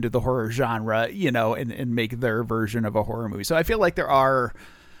dip into the horror genre, you know, and make their version of a horror movie. So I feel like there are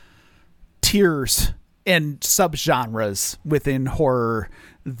tiers and subgenres within horror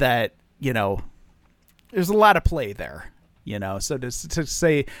that, you know, there's a lot of play there, you know. So to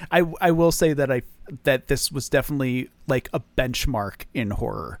say, I will say that this was definitely like a benchmark in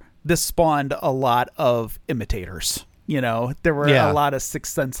horror. This spawned a lot of imitators. You know, there were a lot of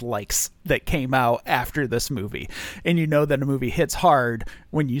Sixth Sense likes that came out after this movie. And you know that a movie hits hard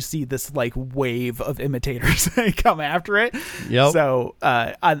when you see this like wave of imitators come after it. Yep. So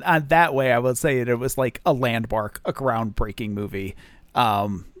on that way, I would say that it was like a landmark, a groundbreaking movie,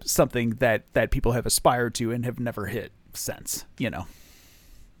 something that people have aspired to and have never hit since, you know.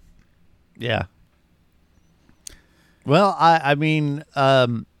 Yeah. Well, I mean,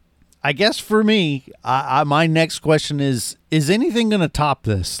 I guess for me, my next question is anything going to top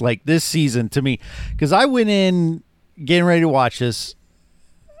this, like this season to me? Because I went in getting ready to watch this,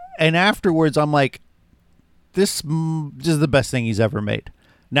 and afterwards I'm like, this is the best thing he's ever made.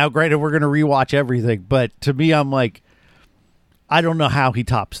 Now, granted, we're going to rewatch everything, but to me, I'm like, I don't know how he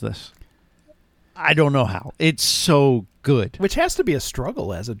tops this. I don't know how. It's so good. Which has to be a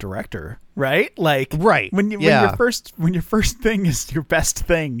struggle as a director, right? Like, Right. when your first thing is your best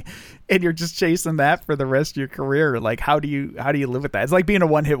thing, and you're just chasing that for the rest of your career. Like, how do you live with that? It's like being a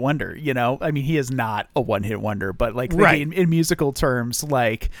one-hit wonder, you know. I mean, he is not a one-hit wonder, but like in musical terms,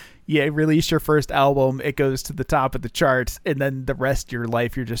 like, yeah, release your first album, it goes to the top of the charts, and then the rest of your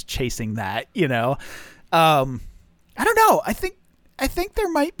life you're just chasing that, you know. I don't know. I think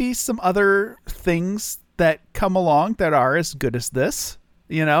there might be some other things that come along that are as good as this,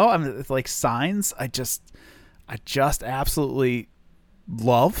 you know. I mean, it's like Signs. I just absolutely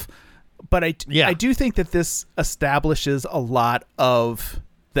love, but I do think that this establishes a lot of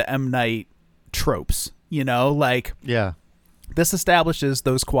the M. Night tropes, you know, like this establishes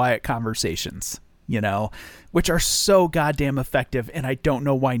those quiet conversations, you know, which are so goddamn effective, and I don't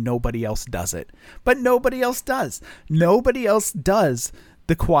know why nobody else does it. But nobody else does. Nobody else does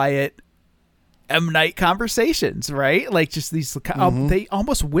the quiet M. Night conversations, right? Like just these, they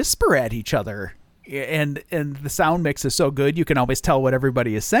almost whisper at each other, and the sound mix is so good you can always tell what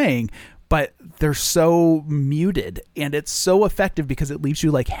everybody is saying, but they're so muted, and it's so effective because it leaves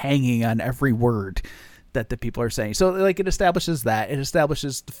you like hanging on every word that the people are saying. So like it establishes that. It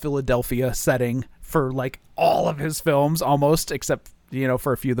establishes the Philadelphia setting for like all of his films almost, except, you know,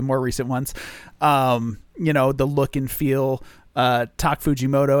 for a few of the more recent ones. You know, the look and feel, Tak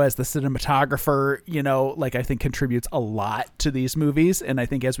Fujimoto as the cinematographer, you know, like I think contributes a lot to these movies. And I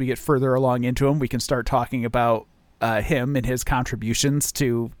think as we get further along into them, we can start talking about him and his contributions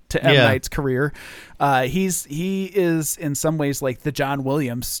to M. Night's career. He is in some ways like the John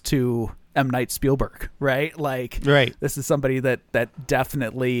Williams to M. Night Spielberg, right? Like, this is somebody that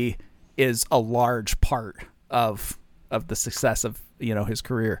definitely is a large part of the success of, you know, his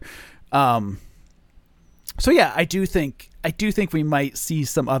career. So yeah, I do think we might see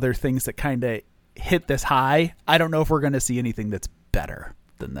some other things that kind of hit this high. I don't know if we're going to see anything that's better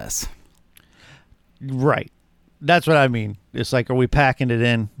than this. Right. That's what I mean. It's like, are we packing it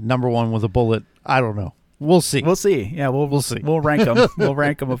in number one with a bullet? I don't know. We'll see. We'll see. Yeah, we'll see. We'll rank them. We'll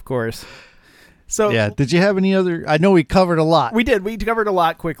rank them, of course. So Yeah. Did you have any other? I know we covered a lot. we did. We covered a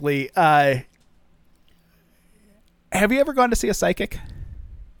lot quickly. Have you ever gone to see a psychic?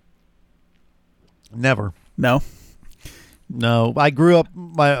 Never. No. No, I grew up.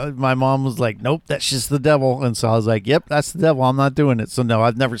 My mom was like, "Nope, that's just the devil," and so I was like, "Yep, that's the devil. I'm not doing it." So no,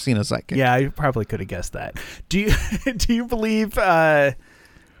 I've never seen a psychic. Yeah, I probably could have guessed that. Do you do you believe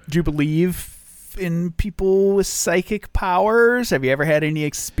in people with psychic powers? Have you ever had any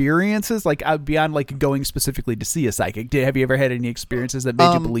experiences like beyond like going specifically to see a psychic? Have you ever had any experiences that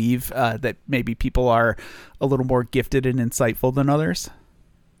made you believe that maybe people are a little more gifted and insightful than others?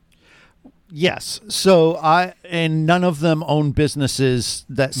 Yes. So and none of them own businesses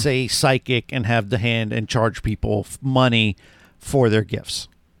that say psychic and have the hand and charge people money for their gifts.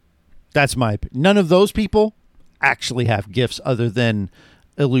 That's my opinion. None of those people actually have gifts other than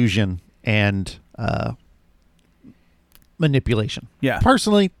illusion and manipulation. Yeah.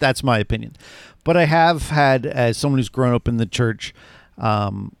 Personally, that's my opinion. But I have had, as someone who's grown up in the church,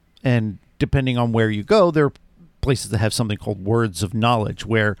 and depending on where you go, there are places that have something called words of knowledge,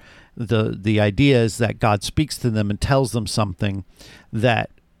 where the idea is that God speaks to them and tells them something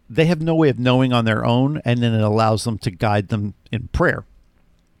that they have no way of knowing on their own, and then it allows them to guide them in prayer.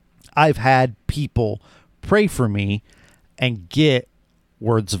 I've had people pray for me and get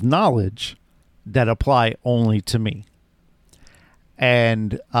words of knowledge that apply only to me.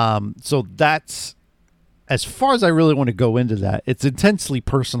 And so that's as far as I really want to go into that. It's intensely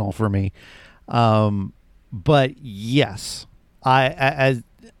personal for me. But yes, I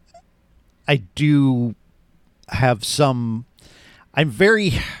do have some. I'm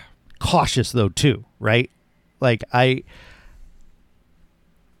very cautious though too, right? Like I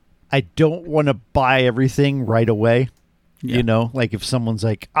don't want to buy everything right away. Yeah. You know, like if someone's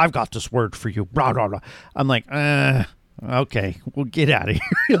like, "I've got this word for you," blah blah blah. I'm like, okay, we'll get out of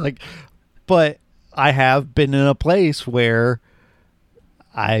here. Like, but I have been in a place where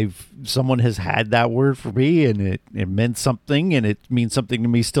someone has had that word for me, and it meant something, and it means something to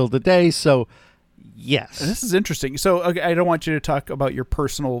me still today. So, yes, This is interesting. So, okay, I don't want you to talk about your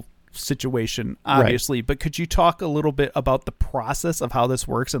personal situation, obviously, but could you talk a little bit about the process of how this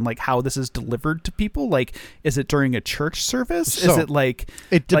works and like how this is delivered to people? Like, is it during a church service? So, is it like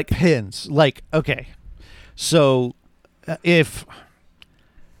it depends? Like, okay, so if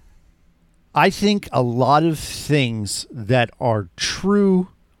I think a lot of things that are true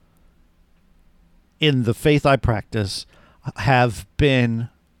in the faith I practice have been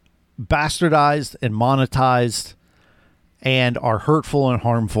bastardized and monetized and are hurtful and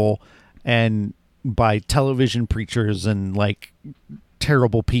harmful, and by television preachers and like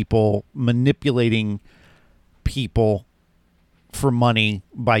terrible people manipulating people for money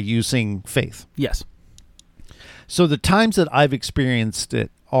by using faith. Yes. So the times that I've experienced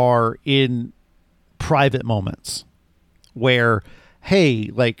it are in private moments where, hey,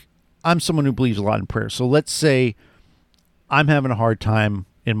 like I'm someone who believes a lot in prayer. So let's say I'm having a hard time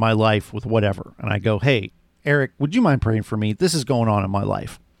in my life with whatever. And I go, hey, Eric, would you mind praying for me? This is going on in my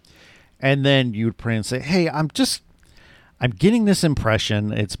life. And then you would pray and say, hey, I'm getting this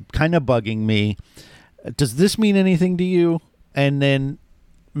impression. It's kind of bugging me. Does this mean anything to you? And then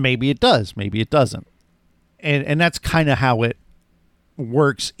maybe it does, maybe it doesn't. And that's kind of how it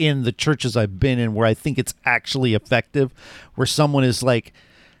works in the churches I've been in, where I think it's actually effective, where someone is like,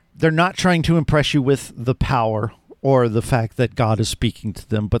 they're not trying to impress you with the power or the fact that God is speaking to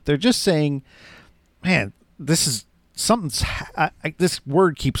them, but they're just saying, man, this is something's, this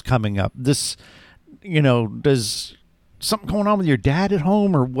word keeps coming up. This, does something going on with your dad at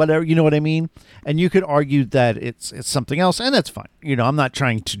home or whatever, you know what I mean? And you could argue that it's something else, and that's fine. I'm not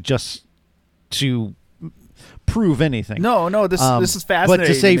trying to prove anything. No, this is fascinating.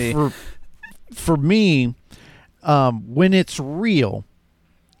 But to say me. for me, when it's real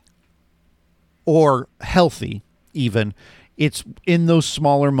or healthy, even, it's in those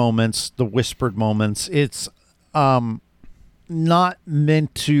smaller moments, the whispered moments. It's not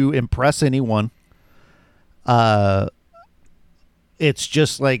meant to impress anyone. It's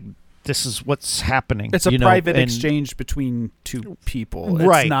just like, this is what's happening. It's a private exchange between two people.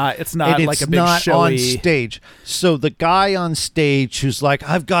 Right. It's not and like it's a big not showy on stage. So the guy on stage who's like,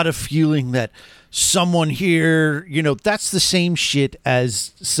 I've got a feeling that someone here, that's the same shit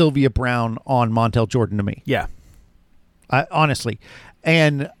as Sylvia Brown on Montel Jordan to me. Yeah. Honestly.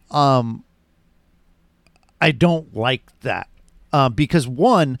 And I don't like that. Because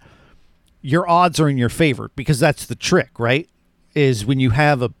one, your odds are in your favor, because that's the trick, right? Is when you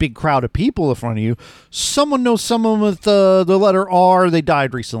have a big crowd of people in front of you, someone knows someone with the letter R, they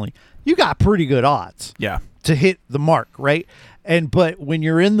died recently. You got pretty good odds. Yeah. To hit the mark, right? But when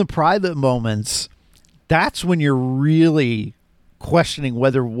you're in the private moments, that's when you're really questioning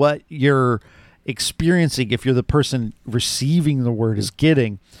whether what you're experiencing, if you're the person receiving the word, is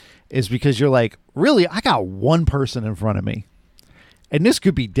getting, is because you're like, really, I got one person in front of me, and this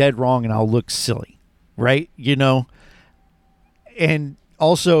could be dead wrong, and I'll look silly, right? And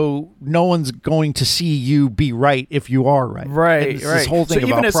also, no one's going to see you be right if you are right. Right, And it's right. This whole thing so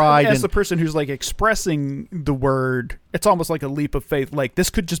about even pride as and the person who's like expressing the word, it's almost like a leap of faith. Like, this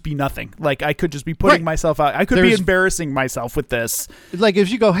could just be nothing. Like, I could just be putting Right. myself out. I could be embarrassing myself with this. like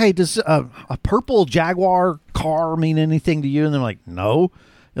if you go, hey, does a purple Jaguar car mean anything to you? And they're like, no.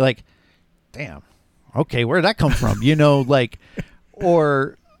 You're like, damn. Okay, where did that come from?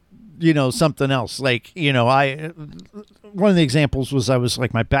 Or something else. Like, one of the examples was I was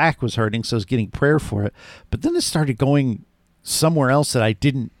like, my back was hurting, so I was getting prayer for it. But then it started going somewhere else that I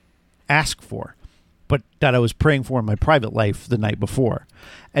didn't ask for, but that I was praying for in my private life the night before.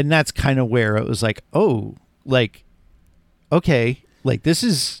 And that's kind of where it was like, oh, like, okay, like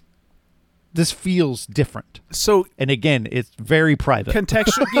this feels different. So, And again, it's very private.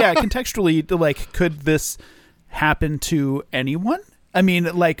 contextually, like, could this happen to anyone? I mean,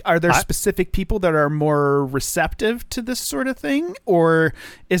 like, are there specific people that are more receptive to this sort of thing? Or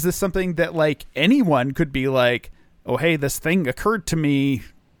is this something that, like, anyone could be like, oh, hey, this thing occurred to me.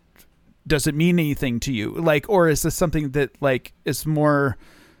 Does it mean anything to you? Like, or is this something that, like, is more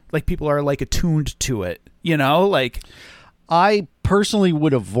like people are, like, attuned to it? Like, I personally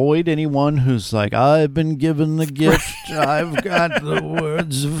would avoid anyone who's like, I've been given the gift. I've got the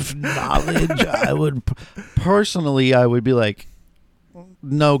words of knowledge. I would be like,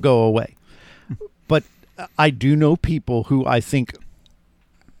 no, go away. But I do know people who I think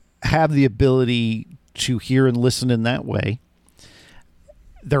have the ability to hear and listen in that way.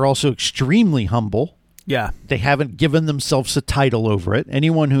 They're also extremely humble. yeah, They haven't given themselves a title over it.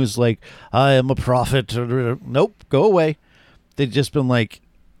 Anyone who's like, I am a prophet, nope, go away. They've just been like,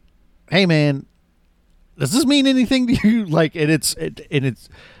 hey man, does this mean anything to you? Like, and it's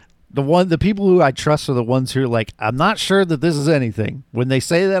the people who I trust are the ones who are like, I'm not sure that this is anything. When they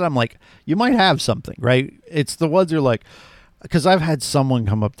say that, I'm like, you might have something, right? It's the ones who are like, because I've had someone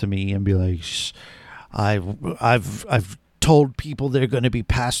come up to me and be like, I've told people they're going to be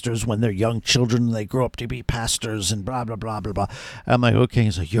pastors when they're young children and they grow up to be pastors and blah, blah, blah, blah, blah. And I'm like, okay.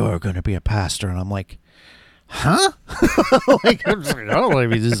 He's like, you're going to be a pastor. And I'm like, huh? Like, I don't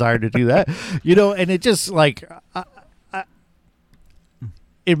have any desire to do that. And it just like,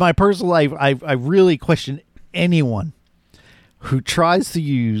 in my personal life, I really question anyone who tries to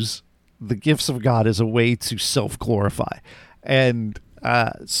use the gifts of God as a way to self-glorify. And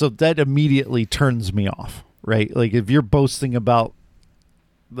so that immediately turns me off, right? Like if you're boasting about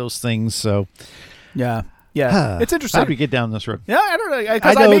those things, so yeah. It's interesting. How do we get down this road? Yeah, I don't know.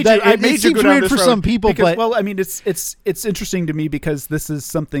 I know that I it made you seems go down weird this for road some people, because, but well, I mean, it's interesting to me because this is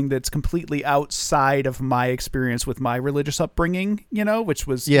something that's completely outside of my experience with my religious upbringing, which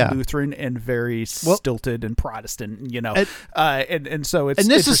was Lutheran and very stilted and Protestant, and so it's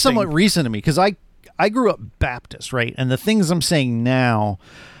and this is somewhat recent to me because I grew up Baptist, right? And the things I'm saying now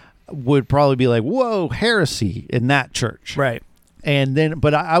would probably be like, whoa, heresy in that church, right? And then,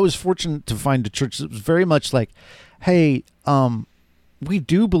 but I was fortunate to find a church that was very much like, hey, we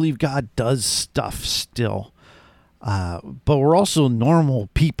do believe God does stuff still, but we're also normal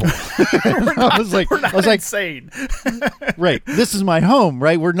people. I was like, insane. Right. This is my home,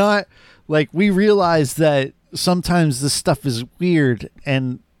 right? We're not like, we realize that sometimes this stuff is weird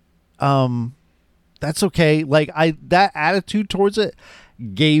and, that's okay. Like that attitude towards it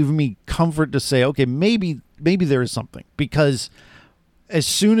gave me comfort to say, okay, maybe there is something, because as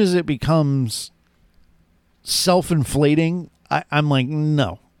soon as it becomes self-inflating, I'm like,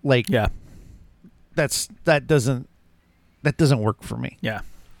 no, like, yeah, that doesn't work for me. Yeah,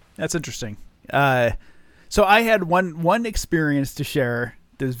 that's interesting. So I had one experience to share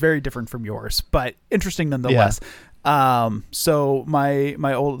that is very different from yours, but interesting nonetheless. So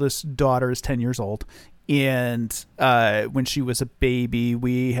my oldest daughter is 10 years old. And when she was a baby,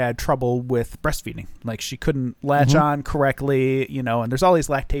 we had trouble with breastfeeding. Like she couldn't latch on correctly, and there's all these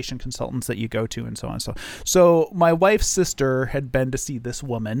lactation consultants that you go to and so on. So my wife's sister had been to see this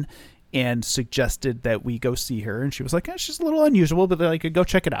woman and suggested that we go see her. And she was like, she's a little unusual, but I could go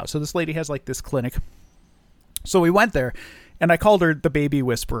check it out. So this lady has like this clinic. So we went there. And I called her the baby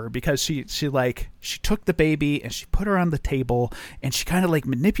whisperer because she took the baby and she put her on the table and she kind of like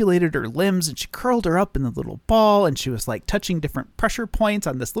manipulated her limbs and she curled her up in the little ball and she was like touching different pressure points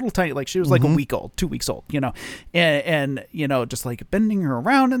on this little tiny, like she was like a week old, 2 weeks old, and just like bending her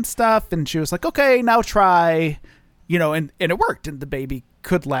around and stuff. And she was like, okay, now try and it worked, and the baby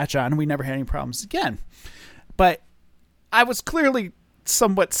could latch on. We never had any problems again. But I was clearly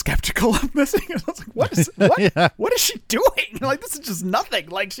somewhat skeptical of this. I was like, what is she doing? Like, this is just nothing.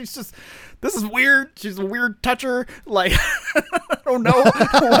 Like, this is weird. She's a weird toucher. Like, I don't know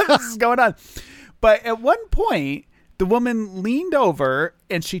what is going on. But at one point, the woman leaned over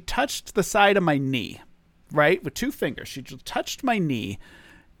and she touched the side of my knee, right? With 2 fingers. She just touched my knee,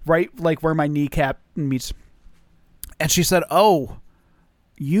 right? Like where my kneecap meets. And she said, "Oh,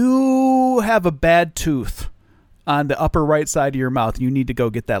 you have a bad tooth on the upper right side of your mouth. You need to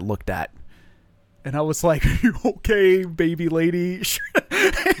go get that looked at." And I was like, "Are you okay, baby lady?"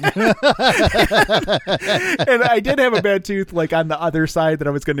 And I did have a bad tooth, like on the other side that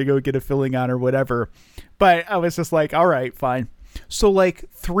I was going to go get a filling on or whatever. But I was just like, all right, fine. So like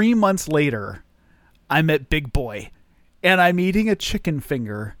 3 months later, I'm at Big Boy and I'm eating a chicken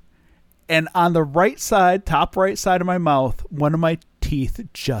finger. And on the right side, top right side of my mouth, one of my teeth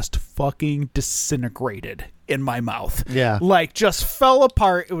just fucking disintegrated in my mouth. Yeah. Like just fell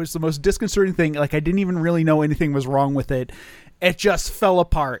apart. It was the most disconcerting thing. Like I didn't even really know anything was wrong with it. It just fell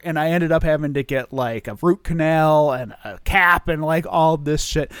apart. And I ended up having to get like a root canal and a cap and like all this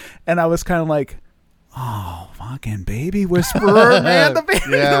shit. And I was kind of like, oh, fucking baby whisperer, man. The baby,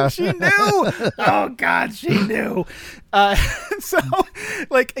 Yeah. she knew. Oh, God, she knew. So,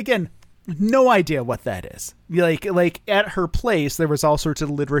 like, again, no idea what that is. Like at her place, there was all sorts of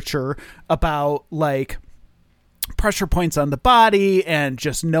literature about, like, pressure points on the body and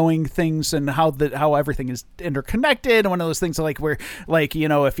just knowing things and how everything is interconnected. One of those things like where, like,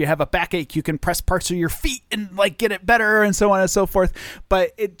 if you have a backache, you can press parts of your feet and like get it better and so on and so forth.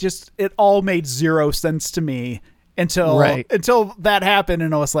 But it all made zero sense to me until that happened.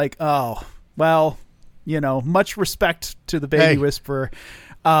 And I was like, oh, well, much respect to the baby whisperer.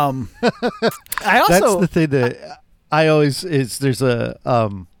 I also, that's the thing that I always there's a,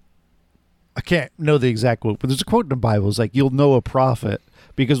 I can't know the exact quote, but there's a quote in the Bible. It's like, you'll know a prophet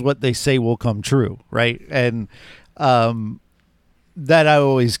because what they say will come true. Right. And, that I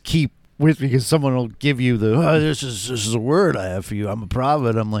always keep with me because someone will give you this is a word I have for you. I'm a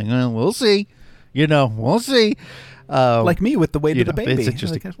prophet. I'm like, we'll see, we'll see. Like me with the weight of the baby. It's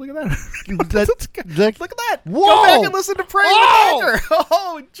interesting. Like, look at that. Look at that. Whoa. Go back and listen to Praying Whoa. with Anchor.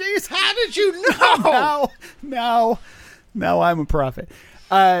 Oh, jeez. How did you know? Now I'm a prophet.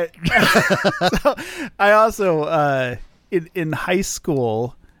 So I also, in high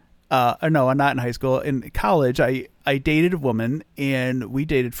school, no, not in high school, in college, I dated a woman and we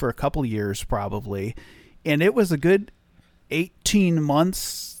dated for a couple years probably. And it was a good 18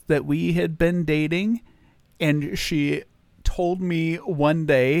 months that we had been dating. And she told me one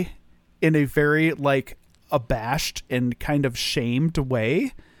day in a very like abashed and kind of shamed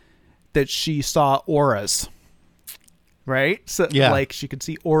way that she saw auras. Right? So like she could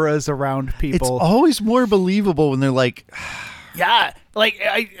see auras around people. It's always more believable when they're like, yeah, like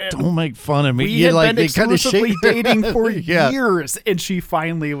don't make fun of me. We had like, been exclusively dating for Yeah. years, and she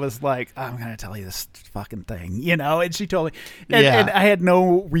finally was like, "I'm going to tell you this fucking thing," And she told me, and I had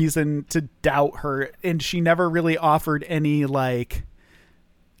no reason to doubt her, and she never really offered any like,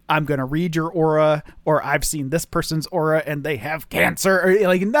 "I'm going to read your aura," or "I've seen this person's aura and they have cancer," or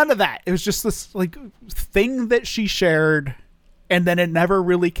like none of that. It was just this like thing that she shared. And then it never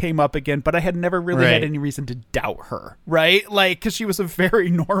really came up again, but I had never really had any reason to doubt her, right? Like, because she was a very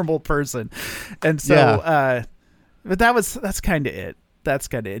normal person. And so, but that's kind of it. That's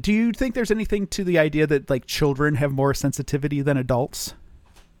kind of it. Do you think there's anything to the idea that, like, children have more sensitivity than adults?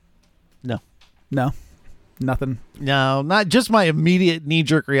 No. Nothing? No, not just my immediate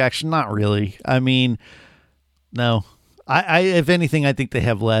knee-jerk reaction. Not really. I mean, no. I if anything, I think they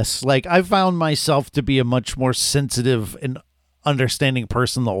have less. Like, I found myself to be a much more sensitive and understanding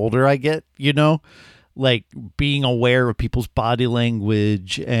person the older I get, like being aware of people's body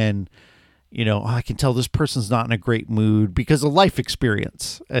language and, I can tell this person's not in a great mood because of life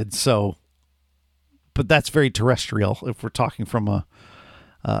experience. And so, but that's very terrestrial. If we're talking from a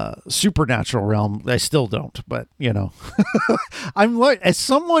supernatural realm, I still don't, but I'm like, as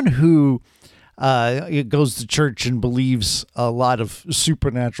someone who goes to church and believes a lot of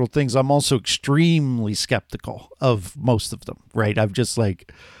supernatural things, I'm also extremely skeptical of most of them, right? I've just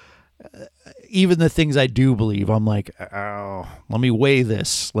like, even the things I do believe, I'm like, oh, let me weigh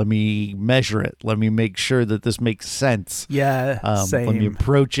this. Let me measure it. Let me make sure that this makes sense. Yeah, same. Let me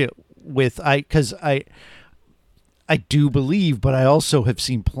approach it with, because I do believe, but I also have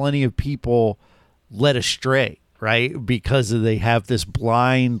seen plenty of people led astray, right? Because they have this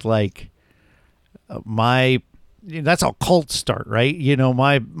blind, like, that's how cults start, right?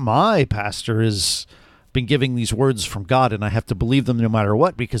 My pastor is been giving these words from God, and I have to believe them no matter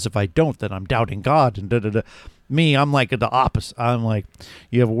what, because if I don't, then I'm doubting God, and da-da-da. Me, I'm like the opposite. I'm like,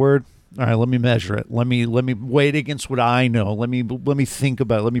 you have a word? All right, let me measure it. Let me weigh it against what I know. Let me think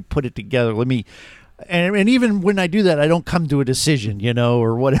about it. Let me put it together. And even when I do that, I don't come to a decision,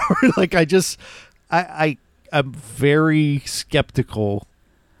 or whatever. Like I'm very skeptical,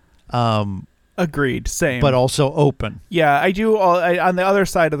 Agreed. Same. but also open. Yeah, I do. On the other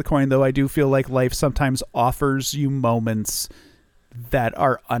side of the coin, though, I do feel like life sometimes offers you moments that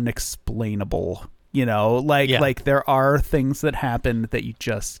are unexplainable. Like there are things that happen that you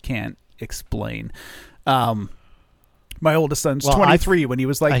just can't explain. My oldest son's 23. When he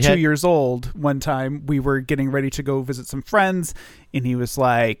was like 2 years old, one time we were getting ready to go visit some friends, and he was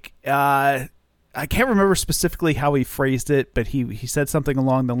like, I can't remember specifically how he phrased it, but he said something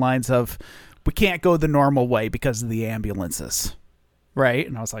along the lines of, we can't go the normal way because of the ambulances. Right?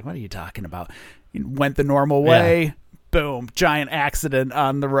 And I was like, what are you talking about? He went the normal way. Boom, giant accident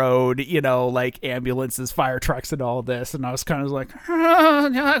on the road, like ambulances, fire trucks, and all this. And I was kind of like,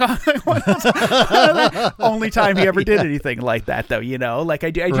 only time he ever did anything like that, though, like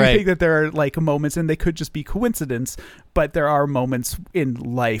I do think that there are like moments, and they could just be coincidence, but there are moments in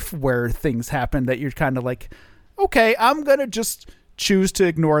life where things happen that you're kind of like, okay, I'm going to just choose to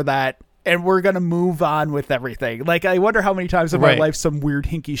ignore that. And we're going to move on with everything. Like, I wonder how many times in my life some weird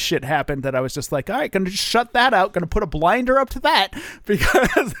hinky shit happened that I was just like, all right, going to just shut that out. Going to put a blinder up to that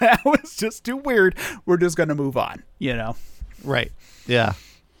because that was just too weird. We're just going to move on, Right. Yeah.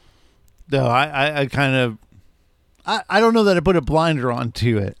 No, I kind of, I don't know that I put a blinder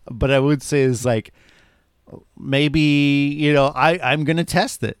onto it, but I would say is like, maybe, I'm going to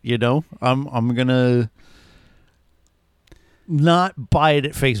test it, I'm going to not buy it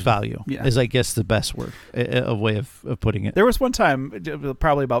at face value is, I guess, the best word, a way of putting it. There was one time,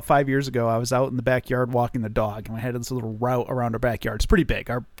 probably about 5 years ago, I was out in the backyard walking the dog, and I had this little route around our backyard. It's pretty big.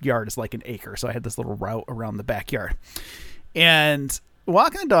 Our yard is like an acre, so I had this little route around the backyard. And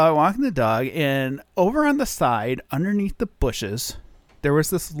walking the dog, and over on the side, underneath the bushes, there was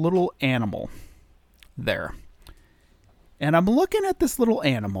this little animal there. And I'm looking at this little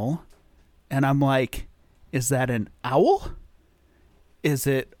animal, and I'm like, is that an owl? Is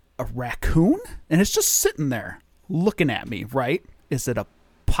it a raccoon? And it's just sitting there looking at me, right? Is it a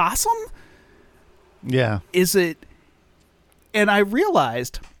possum? Yeah. Is it... And I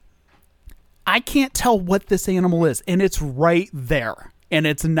realized I can't tell what this animal is. And it's right there. And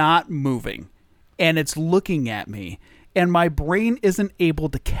it's not moving. And it's looking at me. And my brain isn't able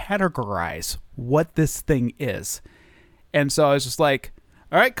to categorize what this thing is. And so I was just like,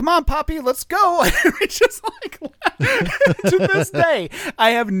 all right, come on, Poppy, let's go. It's just like, to this day,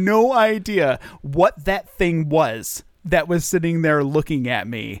 I have no idea what that thing was that was sitting there looking at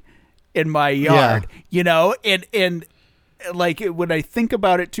me in my yard, and like when I think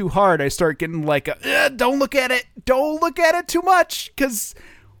about it too hard, I start getting like, don't look at it too much, because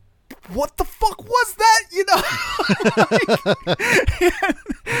what the fuck was that?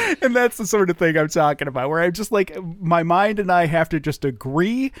 And that's the sort of thing I'm talking about, where I'm just like, my mind and I have to just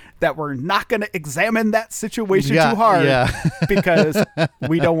agree that we're not going to examine that situation too hard because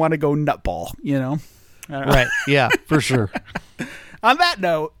we don't want to go nutball, Right. Yeah, for sure. On that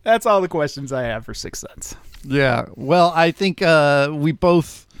note, that's all the questions I have for Sixth Sense. Yeah. Well, I think we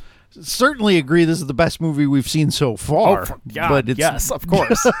both certainly agree this is the best movie we've seen so far. Oh, God, but it's, yes, of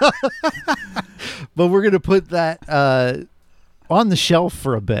course. But we're going to put that on the shelf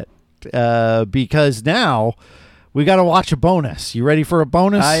for a bit because now we got to watch a bonus. You ready for a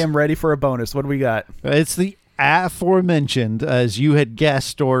bonus? I am ready for a bonus. What do we got? It's the aforementioned, as you had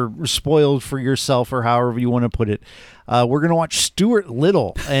guessed or spoiled for yourself or however you want to put it. We're going to watch Stuart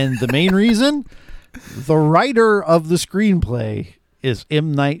Little. And the main reason, the writer of the screenplay is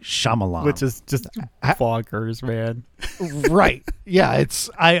M. Night Shyamalan. Which is just bonkers, man. Right. Yeah, it's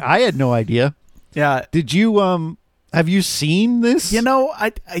I had no idea. Yeah. Did you have you seen this?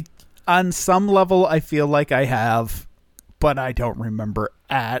 I on some level I feel like I have, but I don't remember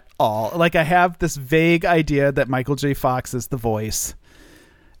at all. Like, I have this vague idea that Michael J. Fox is the voice.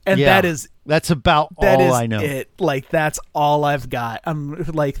 And that's about all I know. It. Like, that's all I've got. I'm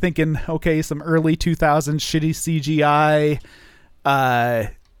like thinking, okay, some early 2000s shitty CGI.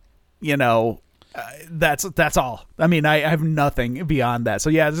 That's all. I mean, I have nothing beyond that.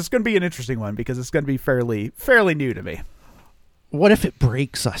 So yeah, this is going to be an interesting one because it's going to be fairly new to me. What if it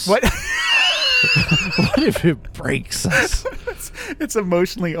breaks us? What? What if it breaks us? It's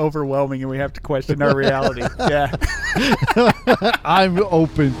emotionally overwhelming, and we have to question our reality. Yeah, I'm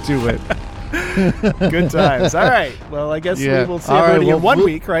open to it. Good times. All right. Well, I guess we will see everybody in 1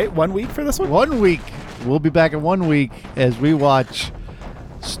 week, right? 1 week for this one? 1 week. We'll be back in 1 week as we watch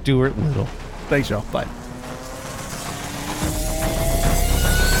Stuart Little. Thanks, y'all. Bye.